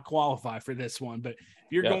does not qualify for this one, but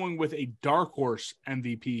if you're going with a dark horse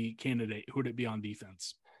MVP candidate, who would it be on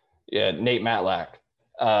defense? Yeah, Nate Matlack.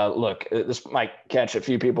 Look, this might catch a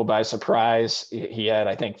few people by surprise. He had,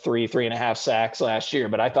 I think, 3.5 sacks last year,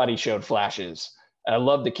 but I thought he showed flashes. I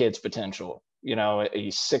love the kid's potential.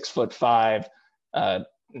 He's 6'5",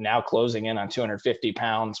 now closing in on 250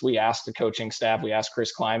 pounds. We asked the coaching staff, we asked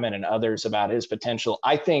Chris Kleiman and others about his potential.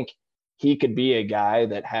 I think he could be a guy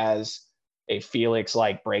that has a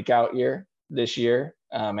Felix-like breakout year this year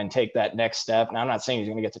and take that next step. Now, I'm not saying he's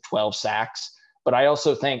going to get to 12 sacks, but I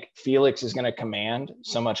also think Felix is going to command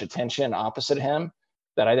so much attention opposite him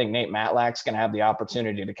that I think Nate Matlack's going to have the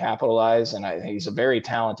opportunity to capitalize. And he's a very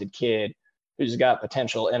talented kid who's got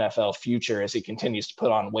potential NFL future as he continues to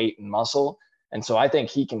put on weight and muscle. And so I think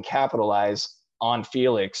he can capitalize on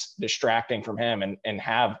Felix distracting from him and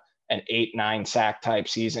have an 8-9 sack type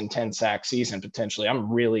season, 10 sack season potentially.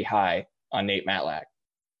 I'm really high on Nate Matlack.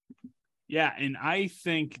 Yeah, and I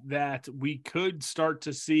think that we could start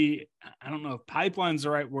to see, I don't know if pipeline's the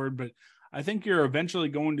right word, but I think you're eventually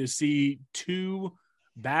going to see 2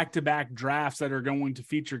 back-to-back drafts that are going to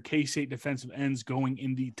feature K-State defensive ends going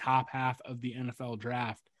in the top half of the NFL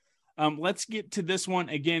draft. Let's get to this one.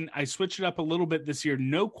 Again, I switched it up a little bit this year.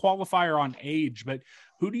 No qualifier on age, but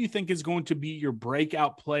who do you think is going to be your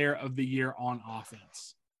breakout player of the year on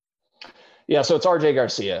offense? Yeah, so it's RJ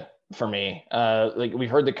Garcia for me. We've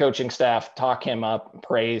heard the coaching staff talk him up,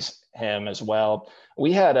 praise him as well.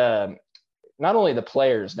 We had not only the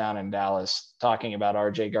players down in Dallas talking about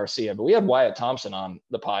RJ Garcia, but we had Wyatt Thompson on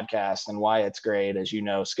the podcast, and Wyatt's great, as you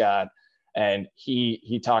know, Scott. And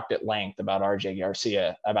he talked at length about RJ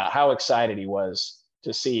Garcia, about how excited he was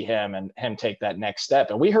to see him and him take that next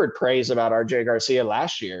step. And we heard praise about RJ Garcia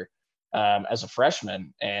last year as a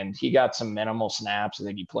freshman, and he got some minimal snaps. I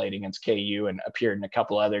think he played against KU and appeared in a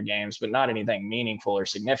couple other games, but not anything meaningful or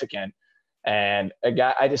significant. And a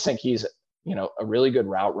guy, I just think he's, a really good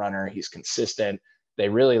route runner. He's consistent. They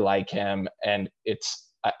really like him. And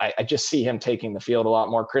I just see him taking the field a lot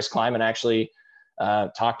more. Chris Kleiman actually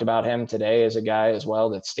talked about him today as a guy as well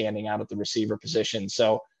that's standing out at the receiver position.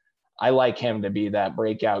 So I like him to be that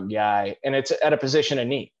breakout guy. And it's at a position of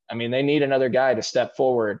need. I mean, they need another guy to step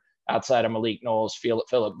forward outside of Malik Knowles,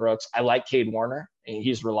 Phillip Brooks. I like Cade Warner.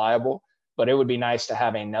 He's reliable, but it would be nice to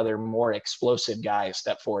have another more explosive guy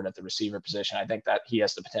step forward at the receiver position. I think that he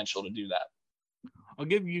has the potential to do that. I'll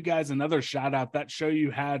give you guys another shout out. That show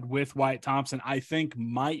you had with Wyatt Thompson, I think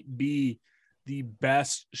might be the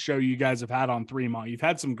best show you guys have had on 3 Mile. You've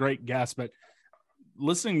had some great guests, but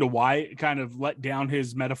listening to Wyatt kind of let down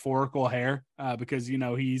his metaphorical hair because,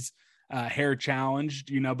 he's hair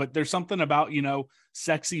challenged, but there's something about,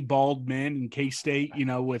 sexy bald men in K-State,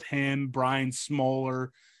 with him, Brian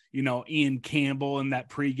Smoller, Ian Campbell in that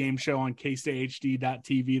pregame show on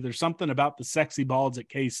KStateHD.tv. There's something about the sexy balds at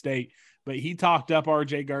K-State, but he talked up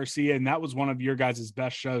RJ Garcia, and that was one of your guys'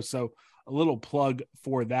 best shows. So a little plug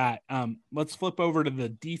for that. Let's flip over to the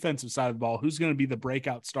defensive side of the ball. Who's going to be the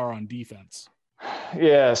breakout star on defense?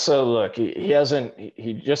 Yeah, so look,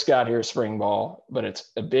 he just got here spring ball, but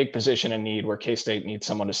it's a big position in need where K-State needs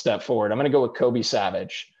someone to step forward. I'm going to go with Kobe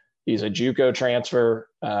Savage. He's a JUCO transfer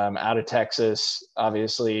out of Texas.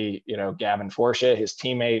 Obviously, Gavin Forsha, his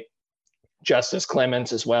teammate, Justice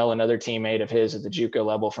Clements as well, another teammate of his at the JUCO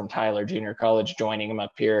level from Tyler Junior College, joining him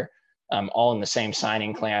up here, all in the same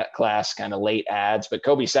signing class, kind of late ads. But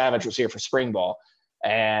Kobe Savage was here for spring ball,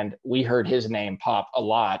 and we heard his name pop a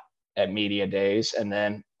lot at media days, and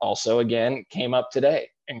then also again came up today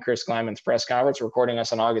in Chris Kleiman's press conference, recording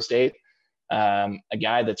us on August 8th. A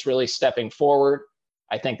guy that's really stepping forward.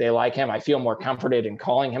 I think they like him. I feel more comforted in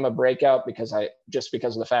calling him a breakout because of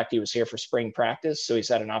the fact he was here for spring practice. So he's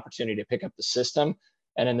had an opportunity to pick up the system.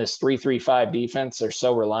 And in this 3-3-5 defense, they're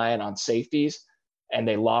so reliant on safeties, and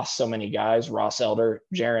they lost so many guys: Ross Elder,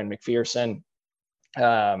 Jaron McPherson.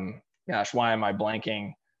 Why am I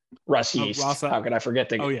blanking? Russ Yeast. How could I forget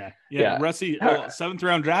the? Oh yeah. Russ Yeast, 7th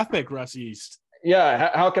round draft pick. Russ Yeast.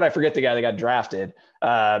 Yeah. How could I forget the guy that got drafted?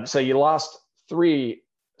 So you lost three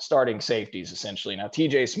starting safeties essentially. Now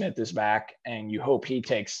TJ Smith is back, and you hope he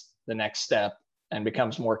takes the next step and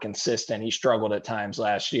becomes more consistent. He struggled at times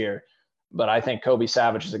last year, but I think Kobe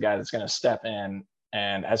Savage is a guy that's going to step in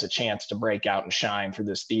and has a chance to break out and shine for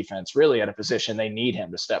this defense, really at a position they need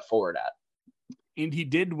him to step forward at. And he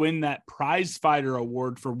did win that prize fighter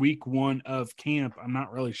award for week 1 of camp. I'm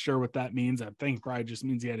not really sure what that means. I think probably just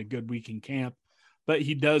means he had a good week in camp, but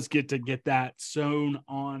he does get to get that sewn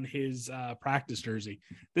on his practice jersey.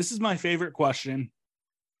 This is my favorite question.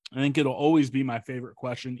 I think it'll always be my favorite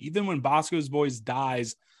question. Even when Bosco's Boys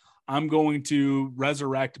dies, I'm going to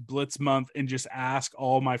resurrect Blitz month and just ask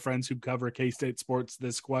all my friends who cover K-State sports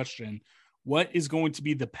this question. What is going to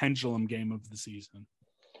be the pendulum game of the season?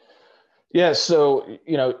 Yeah, so,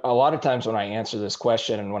 a lot of times when I answer this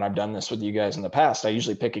question and when I've done this with you guys in the past, I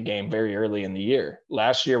usually pick a game very early in the year.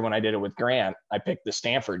 Last year when I did it with Grant, I picked the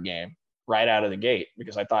Stanford game right out of the gate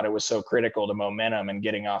because I thought it was so critical to momentum and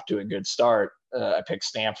getting off to a good start. I picked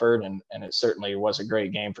Stanford, and it certainly was a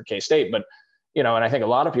great game for K-State. But, and I think a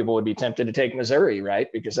lot of people would be tempted to take Missouri, right?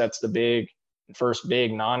 Because that's the first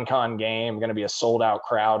big non-con game, going to be a sold-out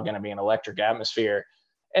crowd, going to be an electric atmosphere.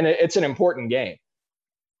 And it's an important game.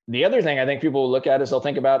 The other thing I think people will look at is they'll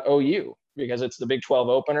think about OU because it's the Big 12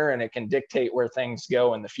 opener and it can dictate where things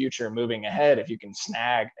go in the future moving ahead if you can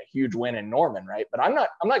snag a huge win in Norman, right? But I'm not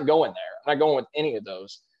going there. I'm not going with any of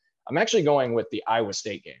those. I'm actually going with the Iowa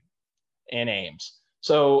State game in Ames.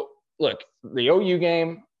 So look, the OU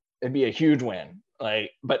game, it'd be a huge win.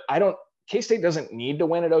 But K-State doesn't need to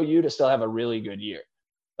win at OU to still have a really good year.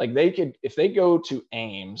 If they go to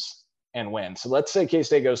Ames and win. So let's say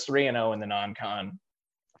K-State goes 3-0 in the non-con,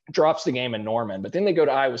 drops the game in Norman, but then they go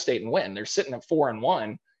to Iowa State and win. They're sitting at 4-1,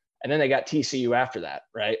 and then they got TCU after that,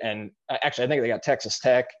 right? And actually, I think they got Texas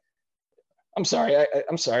Tech. I'm sorry.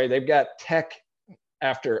 They've got Tech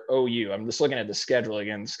after OU. I'm just looking at the schedule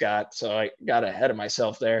again, Scott, so I got ahead of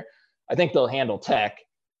myself there. I think they'll handle Tech,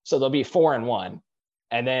 so they'll be 4-1,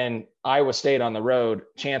 and then Iowa State on the road,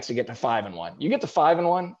 chance to get to 5-1. You get to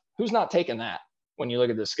 5-1, who's not taking that when you look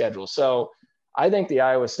at the schedule? So I think the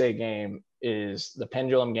Iowa State game is the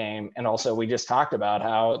pendulum game. And also we just talked about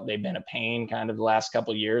how they've been a pain kind of the last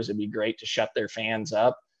couple of years. It'd be great to shut their fans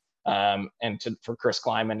up and for Chris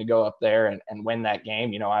Kleiman to go up there and win that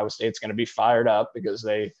game. Iowa State's going to be fired up because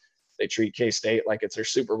they treat K-State like it's their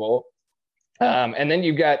Super Bowl. And then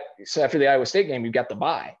so after the Iowa State game, you've got the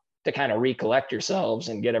bye to kind of recollect yourselves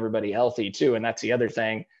and get everybody healthy too. And that's the other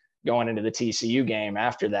thing going into the TCU game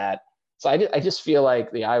after that. So I just feel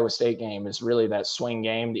like the Iowa State game is really that swing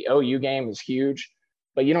game. The OU game is huge,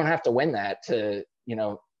 but you don't have to win that to,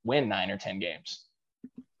 win 9 or 10 games.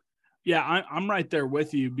 Yeah, I'm right there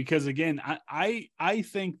with you because again, I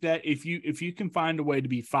think that if you can find a way to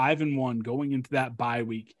be 5-1 going into that bye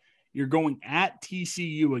week, you're going at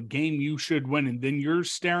TCU, a game you should win, and then you're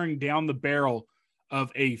staring down the barrel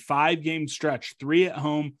of a 5-game stretch, 3 at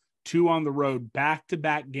home, 2 on the road,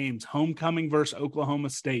 back-to-back games, homecoming versus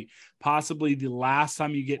Oklahoma State, possibly the last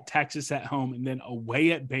time you get Texas at home, and then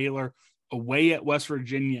away at Baylor, away at West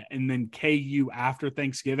Virginia, and then KU after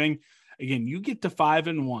Thanksgiving. Again, you get to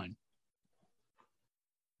 5-1.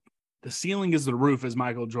 The ceiling is the roof, as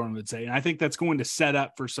Michael Jordan would say. And I think that's going to set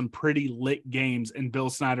up for some pretty lit games in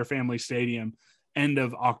Bill Snyder Family Stadium, end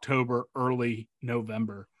of October, early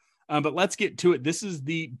November. But let's get to it. This is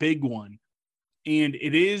the big one. And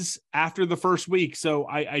it is after the first week. So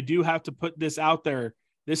I do have to put this out there.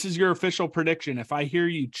 This is your official prediction. If I hear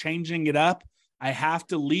you changing it up, I have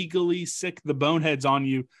to legally sick the boneheads on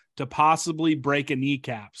you to possibly break a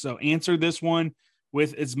kneecap. So answer this one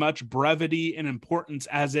with as much brevity and importance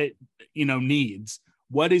as it, needs.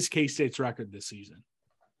 What is K-State's record this season?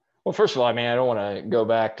 Well, first of all, I don't want to go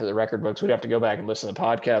back to the record books. We'd have to go back and listen to the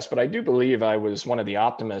podcast, but I do believe I was one of the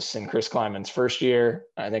optimists in Chris Kleiman's first year.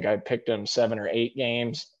 I think I picked him 7 or 8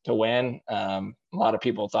 games to win. A lot of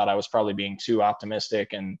people thought I was probably being too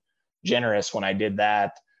optimistic and generous when I did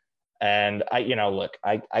that. And I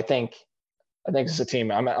think it's a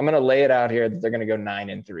team. I'm going to lay it out here that they're going to go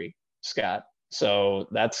 9-3, Scott. So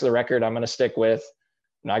that's the record I'm going to stick with.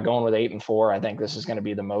 I'm not going with 8-4. I think this is going to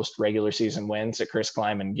be the most regular season wins that Chris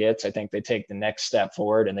Kleiman gets. I think they take the next step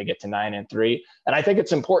forward and they get to 9-3. And I think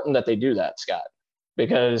it's important that they do that, Scott,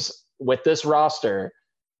 because with this roster,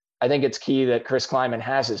 I think it's key that Chris Kleiman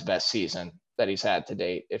has his best season that he's had to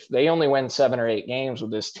date. If they only win 7 or 8 games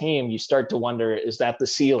with this team, you start to wonder, is that the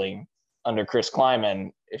ceiling under Chris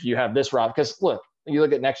Kleiman? If you have this roster, because look, you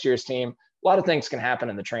look at next year's team, a lot of things can happen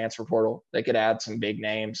in the transfer portal. They could add some big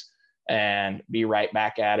names and be right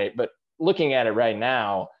back at it. But looking at it right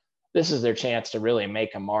now, this is their chance to really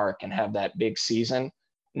make a mark and have that big season.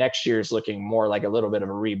 Next year is looking more like a little bit of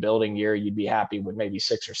a rebuilding year. You'd be happy with maybe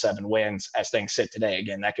 6 or 7 wins as things sit today.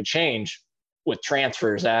 Again, that could change with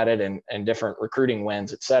transfers added and different recruiting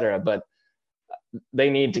wins, et cetera. But they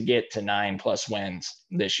need to get to 9+ wins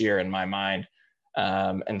this year in my mind.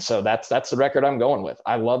 And so that's the record I'm going with.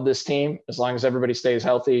 I love this team. As long as everybody stays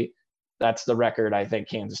healthy, that's the record I think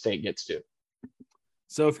Kansas State gets to.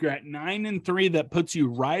 So if you're at 9-3, that puts you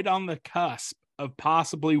right on the cusp of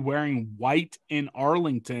possibly wearing white in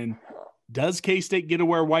Arlington. Does K-State get to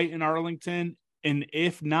wear white in Arlington? And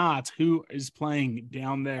if not, who is playing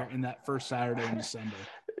down there in that first Saturday in December?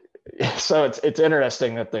 So it's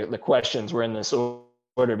interesting that the questions were in this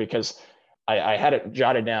order, because I had it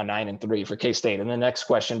jotted down 9-3 for K-State. And the next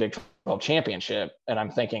question, Big 12 championship. And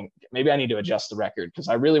I'm thinking maybe I need to adjust the record, because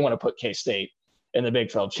I really want to put K-State in the Big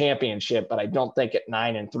 12 championship, but I don't think at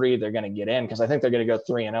 9-3 they're going to get in, because I think they're going to go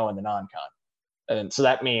 3-0 in the non-con. And so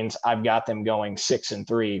that means I've got them going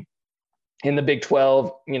 6-3 in the Big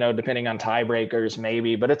 12, depending on tiebreakers,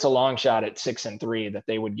 maybe, but it's a long shot at 6-3 that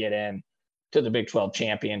they would get in to the Big 12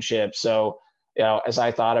 championship. So, as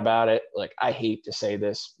I thought about it, like, I hate to say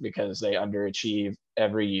this because they underachieve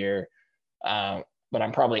every year, but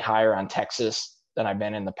I'm probably higher on Texas than I've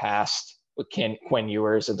been in the past, with Quinn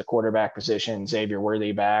Ewers at the quarterback position, Xavier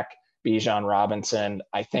Worthy back, Bijan Robinson.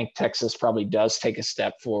 I think Texas probably does take a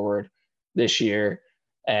step forward this year,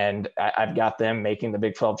 and I've got them making the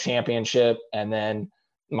Big 12 championship. And then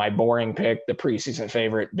my boring pick, the preseason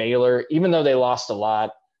favorite, Baylor. Even though they lost a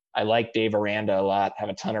lot, I like Dave Aranda a lot, have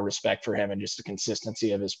a ton of respect for him and just the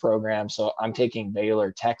consistency of his program. So I'm taking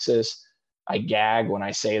Baylor, Texas. I gag when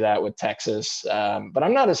I say that with Texas, but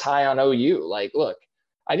I'm not as high on OU. Like, look,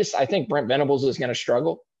 I think Brent Venables is going to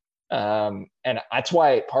struggle. And that's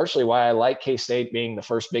partially why I like K-State being the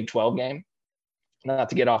first Big 12 game. Not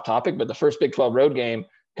to get off topic, but the first Big 12 road game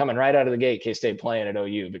coming right out of the gate, K-State playing at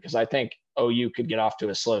OU, because I think OU could get off to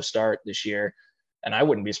a slow start this year. And I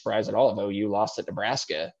wouldn't be surprised at all if OU lost at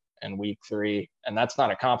Nebraska in week 3. And that's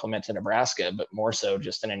not a compliment to Nebraska, but more so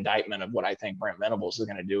just an indictment of what I think Brent Venables is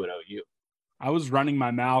going to do at OU. I was running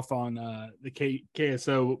my mouth on the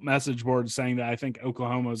KSO message board saying that I think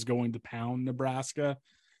Oklahoma is going to pound Nebraska,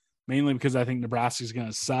 mainly because I think Nebraska is going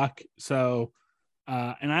to suck. So,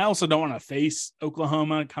 and I also don't want to face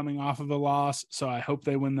Oklahoma coming off of a loss, so I hope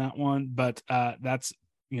they win that one. But that's,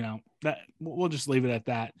 that we'll just leave it at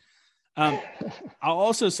that. I'll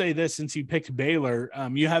also say this, since you picked Baylor,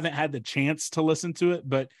 you haven't had the chance to listen to it,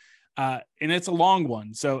 but and it's a long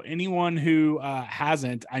one. So anyone who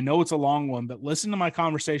hasn't, I know it's a long one, but listen to my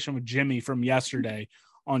conversation with Jimmy from yesterday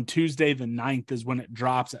on Tuesday the 9th is when it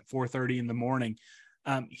drops at 4:30 in the morning.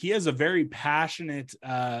 He has a very passionate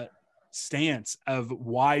stance of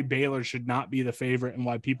why Baylor should not be the favorite and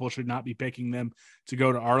why people should not be picking them to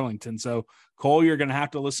go to Arlington. So Cole, you're going to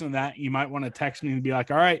have to listen to that. You might want to text me and be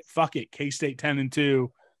like, all right, fuck it. K-State 10-2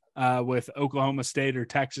 with Oklahoma State or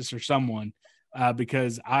Texas or someone,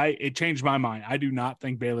 because it changed my mind. I do not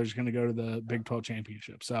think Baylor's going to go to the Big 12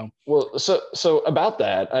 championship. So about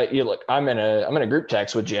that, look, I'm in a group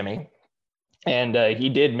text with Jimmy, and he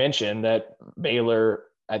did mention that Baylor,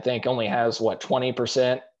 I think, only has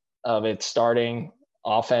 20% of its starting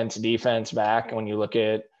offense, defense back when you look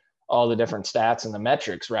at all the different stats and the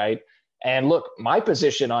metrics, right? And look, my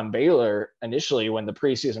position on Baylor initially when the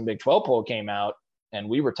preseason Big 12 poll came out, and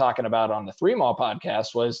we were talking about on the 3 Mall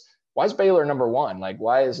podcast, was, why is Baylor number 1? Like,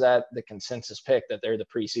 why is that the consensus pick that they're the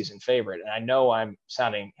preseason favorite? And I know I'm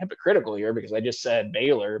sounding hypocritical here because I just said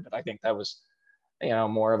Baylor, but I think that was,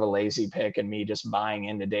 more of a lazy pick and me just buying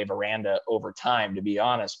into Dave Aranda over time, to be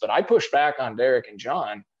honest. But I pushed back on Derek and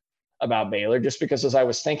John about Baylor just because, as I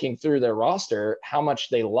was thinking through their roster, how much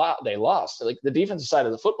they lost. Like, the defensive side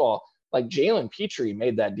of the football, like Jalen Petrie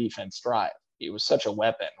made that defense thrive. He was such a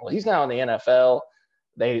weapon. Well, he's now in the NFL.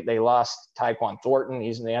 They lost Tyquan Thornton.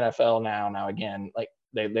 He's in the NFL now. Now, again, like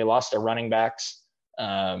they lost their running backs.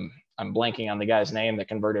 I'm blanking on the guy's name that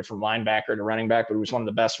converted from linebacker to running back, but he was one of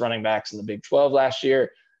the best running backs in the Big 12 last year.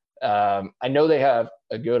 I know they have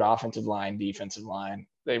a good offensive line, defensive line.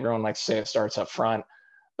 Everyone likes to say it starts up front.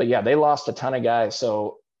 But yeah, they lost a ton of guys.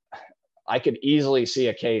 So I could easily see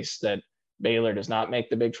a case that Baylor does not make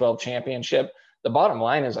the Big 12 championship. The bottom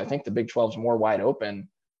line is I think the Big 12 is more wide open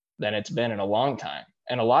than it's been in a long time.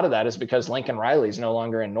 And a lot of that is because Lincoln Riley is no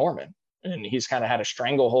longer in Norman. And he's kind of had a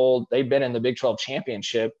stranglehold. They've been in the Big 12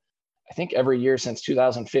 championship, I think, every year since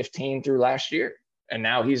 2015 through last year. And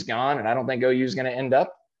now he's gone. And I don't think OU is going to end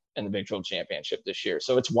up in the Big 12 championship this year.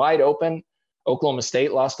 So it's wide open. Oklahoma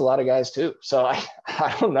State lost a lot of guys too. So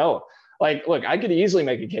I don't know. Like, look, I could easily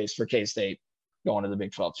make a case for K-State going to the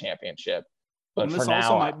Big 12 championship. But and for this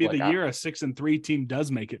now, also might be like, the year a 6-3 team does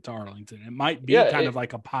make it to Arlington. It might be of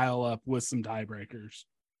like a pile up with some tiebreakers.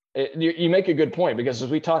 You make a good point, because as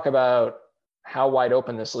we talk about how wide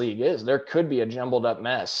open this league is, there could be a jumbled up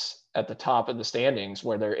mess at the top of the standings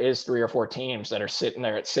where there is 3 or 4 teams that are sitting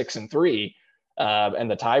there at 6-3, and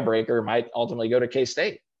the tiebreaker might ultimately go to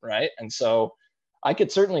K-State, right? And so I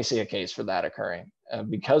could certainly see a case for that occurring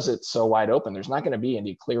because it's so wide open. There's not going to be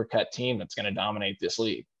any clear-cut team that's going to dominate this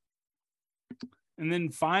league. And then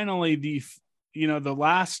finally, the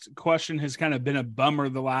last question has kind of been a bummer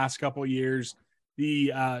the last couple of years. The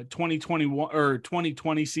 2021 or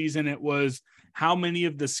 2020 season, it was how many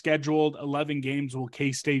of the scheduled 11 games will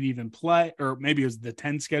K-State even play? Or maybe it was the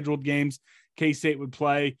 10 scheduled games K-State would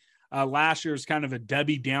play. Last year was kind of a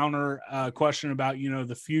Debbie Downer question about,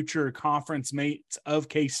 the future conference mates of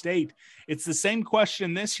K-State. It's the same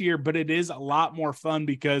question this year, but it is a lot more fun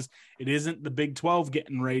because it isn't the Big 12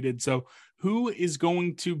 getting rated. So who is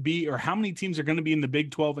going to be, or how many teams are going to be in the Big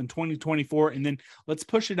 12 in 2024? And then let's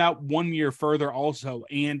push it out 1 year further also,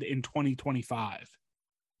 and in 2025.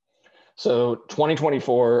 So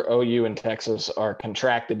 2024, OU and Texas are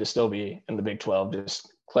contracted to still be in the Big 12.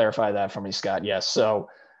 Just clarify that for me, Scott. Yes. So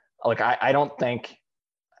I don't think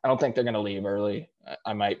they're going to leave early.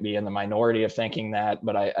 I might be in the minority of thinking that,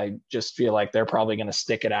 but I just feel like they're probably going to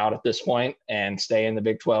stick it out at this point and stay in the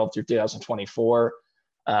Big 12 through 2024.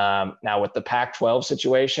 Now with the Pac-12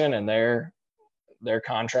 situation and their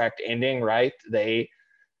contract ending, right?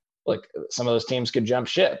 Some of those teams could jump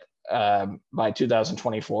ship by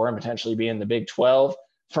 2024 and potentially be in the Big 12.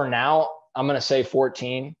 For now, I'm going to say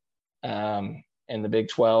 14 in the Big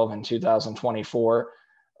 12 in 2024.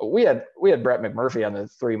 We had Brett McMurphy on the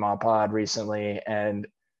 3 Mile Pod recently, and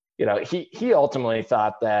he ultimately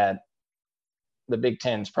thought that the Big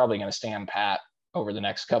Ten is probably going to stand pat over the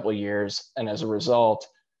next couple of years, and as a result,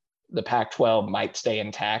 the Pac-12 might stay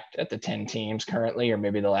intact at the 10 teams currently, or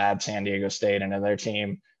maybe they'll add San Diego State, another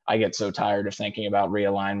team. I get so tired of thinking about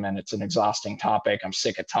realignment. It's an exhausting topic. I'm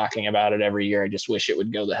sick of talking about it every year. I just wish it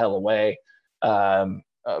would go the hell away.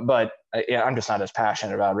 But I'm just not as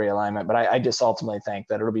passionate about realignment. But I just ultimately think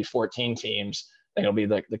that it'll be 14 teams. I think it'll be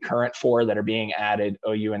the current 4 that are being added,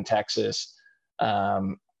 OU and Texas.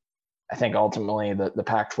 I think ultimately the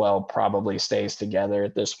Pac-12 probably stays together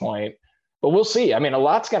at this point. But we'll see. I mean, a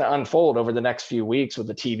lot's going to unfold over the next few weeks with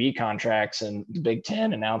the TV contracts and the Big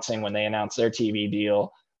Ten announcing when they announce their TV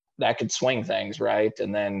deal. That could swing things, right?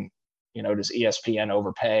 And then, does ESPN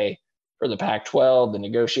overpay for the Pac-12, the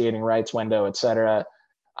negotiating rights window, et cetera?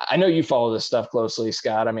 I know you follow this stuff closely,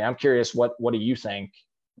 Scott. I mean, I'm curious, what do you think?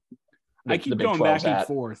 I keep going back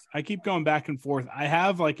and forth. I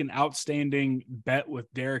have an outstanding bet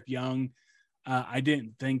with Derek Young. I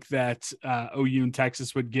didn't think that OU and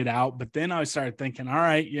Texas would get out, but then I started thinking, all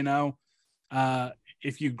right,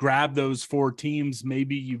 if you grab those 4 teams,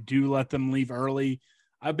 maybe you do let them leave early.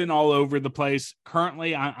 I've been all over the place.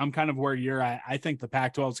 Currently, I'm kind of where you're at. I think the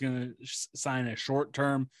Pac-12 is going to sign a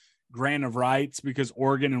short-term grant of rights because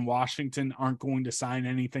Oregon and Washington aren't going to sign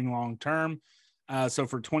anything long-term. So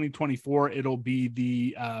for 2024, it'll be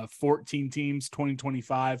the 14 teams.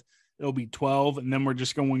 2025, it'll be 12. And then we're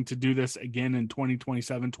just going to do this again in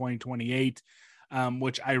 2027, 2028,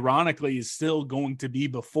 which ironically is still going to be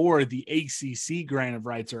before the ACC grant of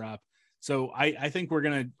rights are up. So I think we're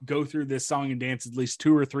going to go through this song and dance at least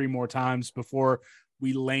 2 or 3 more times before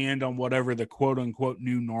we land on whatever the quote unquote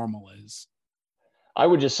new normal is. I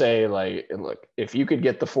would just say, look, if you could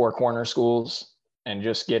get the 4 corner schools and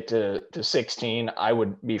just get to 16, I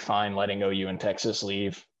would be fine letting OU and Texas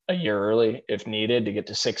leave a year early if needed to get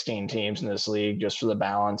to 16 teams in this league, just for the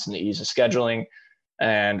balance and the ease of scheduling.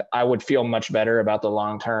 And I would feel much better about the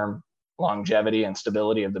long-term longevity and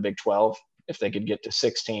stability of the Big 12 if they could get to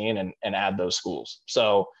 16 and add those schools.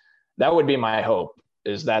 So that would be my hope,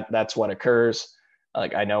 is that's what occurs.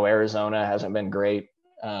 I know Arizona hasn't been great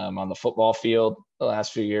on the football field the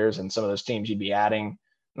last few years, and some of those teams you'd be adding,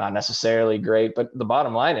 not necessarily great. But the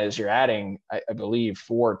bottom line is you're adding, I believe,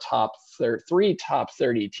 3 top 30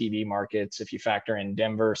 TV markets if you factor in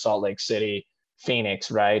Denver, Salt Lake City,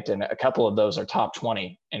 Phoenix, right? And a couple of those are top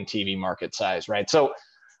 20 in TV market size, right? So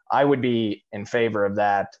I would be in favor of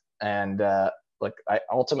that. And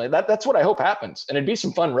ultimately that's what I hope happens. And it'd be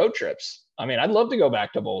some fun road trips. I mean, I'd love to go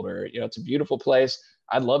back to Boulder. It's a beautiful place.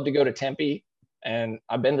 I'd love to go to Tempe. And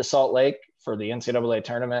I've been to Salt Lake for the NCAA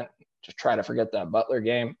tournament to try to forget that Butler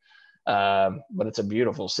game. But it's a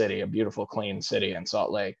beautiful city, a beautiful, clean city in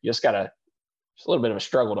Salt Lake. You just it's a little bit of a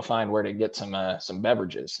struggle to find where to get some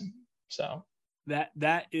beverages. So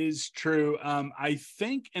that is true. I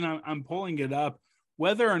think, and I'm pulling it up,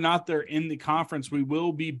 whether or not they're in the conference, we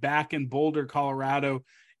will be back in Boulder, Colorado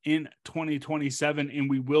in 2027, and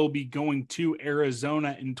we will be going to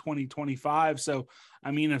Arizona in 2025. So, I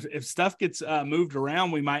mean, if stuff gets moved around,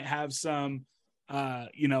 we might have some,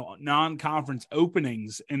 non-conference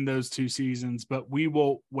openings in those 2 seasons, but we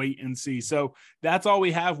will wait and see. So that's all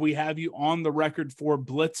we have. We have you on the record for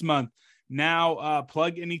Blitz Month. Now,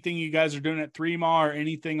 plug anything you guys are doing at 3MA or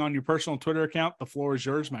anything on your personal Twitter account. The floor is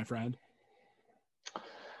yours, my friend.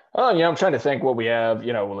 Oh, I'm trying to think what we have,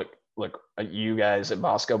 look, you guys at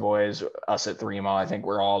Bosco Boys, us at 3MA, I think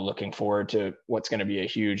we're all looking forward to what's going to be a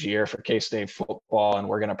huge year for K-State football, and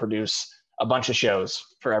we're going to produce a bunch of shows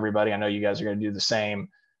for everybody. I know you guys are going to do the same.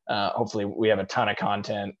 Hopefully we have a ton of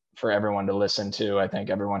content for everyone to listen to. I think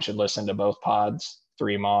everyone should listen to both pods,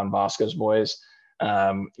 3MA and Bosco's Boys.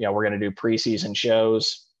 We're going to do preseason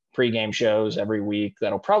shows, pregame shows every week.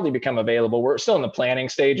 That'll probably become available. We're still in the planning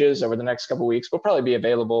stages over the next couple of weeks. We'll probably be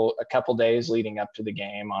available a couple days leading up to the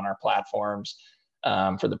game on our platforms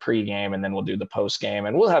for the pregame, and then we'll do the postgame,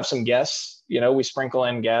 and we'll have some guests. We sprinkle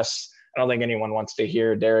in guests. I don't think anyone wants to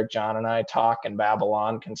hear Derek, John, and I talk and babble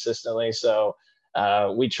on consistently. So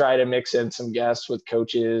we try to mix in some guests with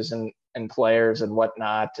coaches and players and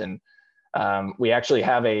whatnot. And we actually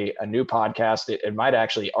have a new podcast. It might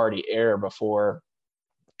actually already air before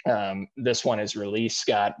this one is released,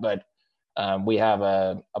 Scott, but we have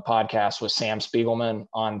a podcast with Sam Spiegelman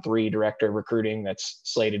on 3, director of recruiting, that's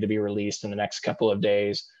slated to be released in the next couple of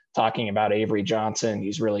days, talking about Avery Johnson.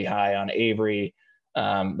 He's really high on Avery.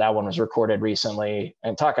 That one was recorded recently,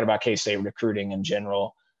 and talking about K-State recruiting in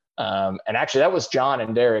general. And actually that was John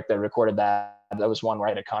and Derek that recorded that. That was one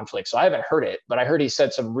right at Conflict. So I haven't heard it, but I heard he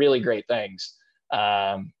said some really great things.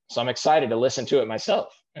 So I'm excited to listen to it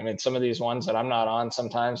myself. I mean, some of these ones that I'm not on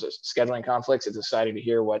sometimes, scheduling conflicts, it's exciting to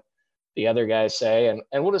hear what the other guys say.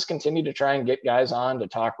 And we'll just continue to try and get guys on to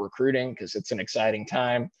talk recruiting, because it's an exciting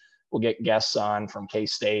time. We'll get guests on from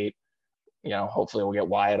K-State. Hopefully we'll get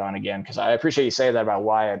Wyatt on again, because I appreciate you saying that about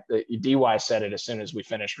Wyatt. DY said it as soon as we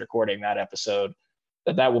finished recording that episode,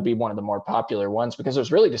 that will be one of the more popular ones, because it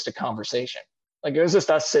was really just a conversation. Like, it was just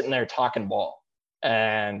us sitting there talking ball.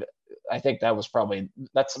 And I think that's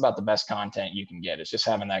about the best content you can get, is just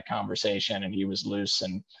having that conversation. And he was loose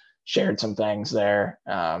and shared some things there.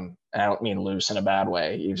 And I don't mean loose in a bad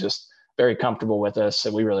way. He was just very comfortable with us.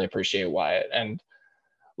 So we really appreciate Wyatt, and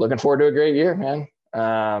looking forward to a great year, man.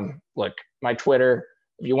 Look, my Twitter,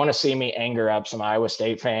 if you want to see me anger up some Iowa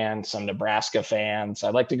State fans, some Nebraska fans,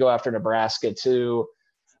 I'd like to go after Nebraska too.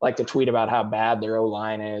 I like to tweet about how bad their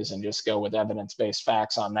O-line is and just go with evidence-based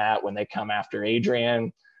facts on that when they come after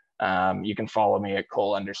Adrian. You can follow me at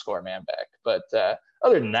Cole_Manbeck. But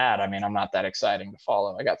other than that, I mean, I'm not that exciting to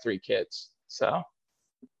follow. I got 3 kids. So,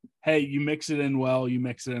 hey, you mix it in well,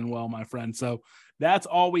 my friend. So that's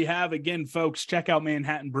all we have. Again, folks, check out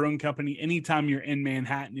Manhattan Brewing Company anytime you're in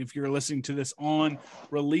Manhattan. If you're listening to this on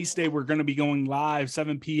release day, we're going to be going live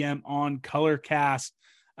 7 p.m. on Colorcast.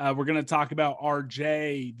 We're going to talk about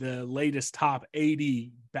RJ, the latest top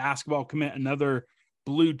 80 basketball commit, another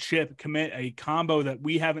blue chip commit, a combo that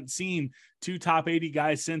we haven't seen, 2 top 80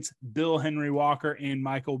 guys since Bill Henry Walker and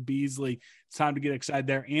Michael Beasley. It's time to get excited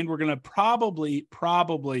there. And we're going to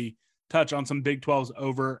probably touch on some Big 12s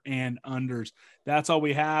over and unders. That's all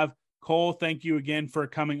we have. Cole, thank you again for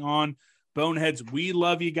coming on. Boneheads, we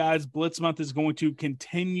love you guys. Blitz Month is going to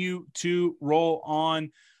continue to roll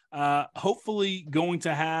on. Hopefully going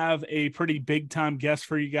to have a pretty big time guest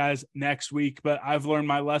for you guys next week, but I've learned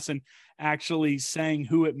my lesson actually saying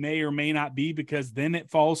who it may or may not be, because then it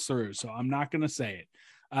falls through. So I'm not going to say it,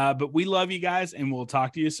 but we love you guys, and we'll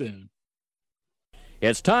talk to you soon.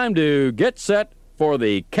 It's time to get set for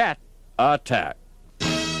the Cat Attack. You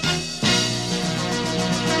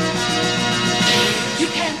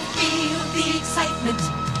can feel the excitement.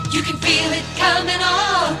 You can feel it coming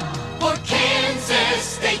on for Kansas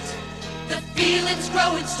State. The feeling's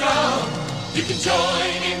growing strong. You can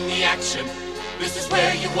join in the action. This is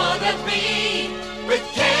where you want to be with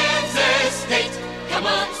Kansas State. Come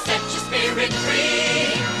on, set your spirit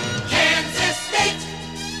free. Kansas State,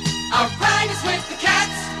 our pride is with the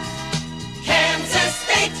Cats. Kansas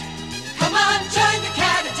State, come on, join the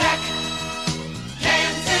Cat Attack.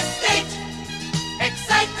 Kansas State,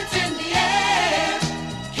 excitement's in the air.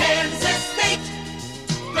 Kansas State,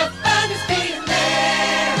 the fun is being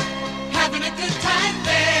there. Having a good time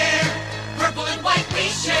there. Purple and white we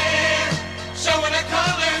share, showing our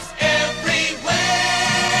colors everywhere.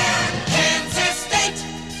 Kansas State,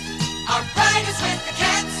 our pride is with the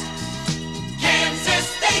Cats. Kansas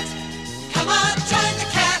State, come on, join the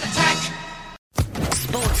Cat Attack.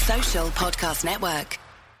 Sports Social Podcast Network.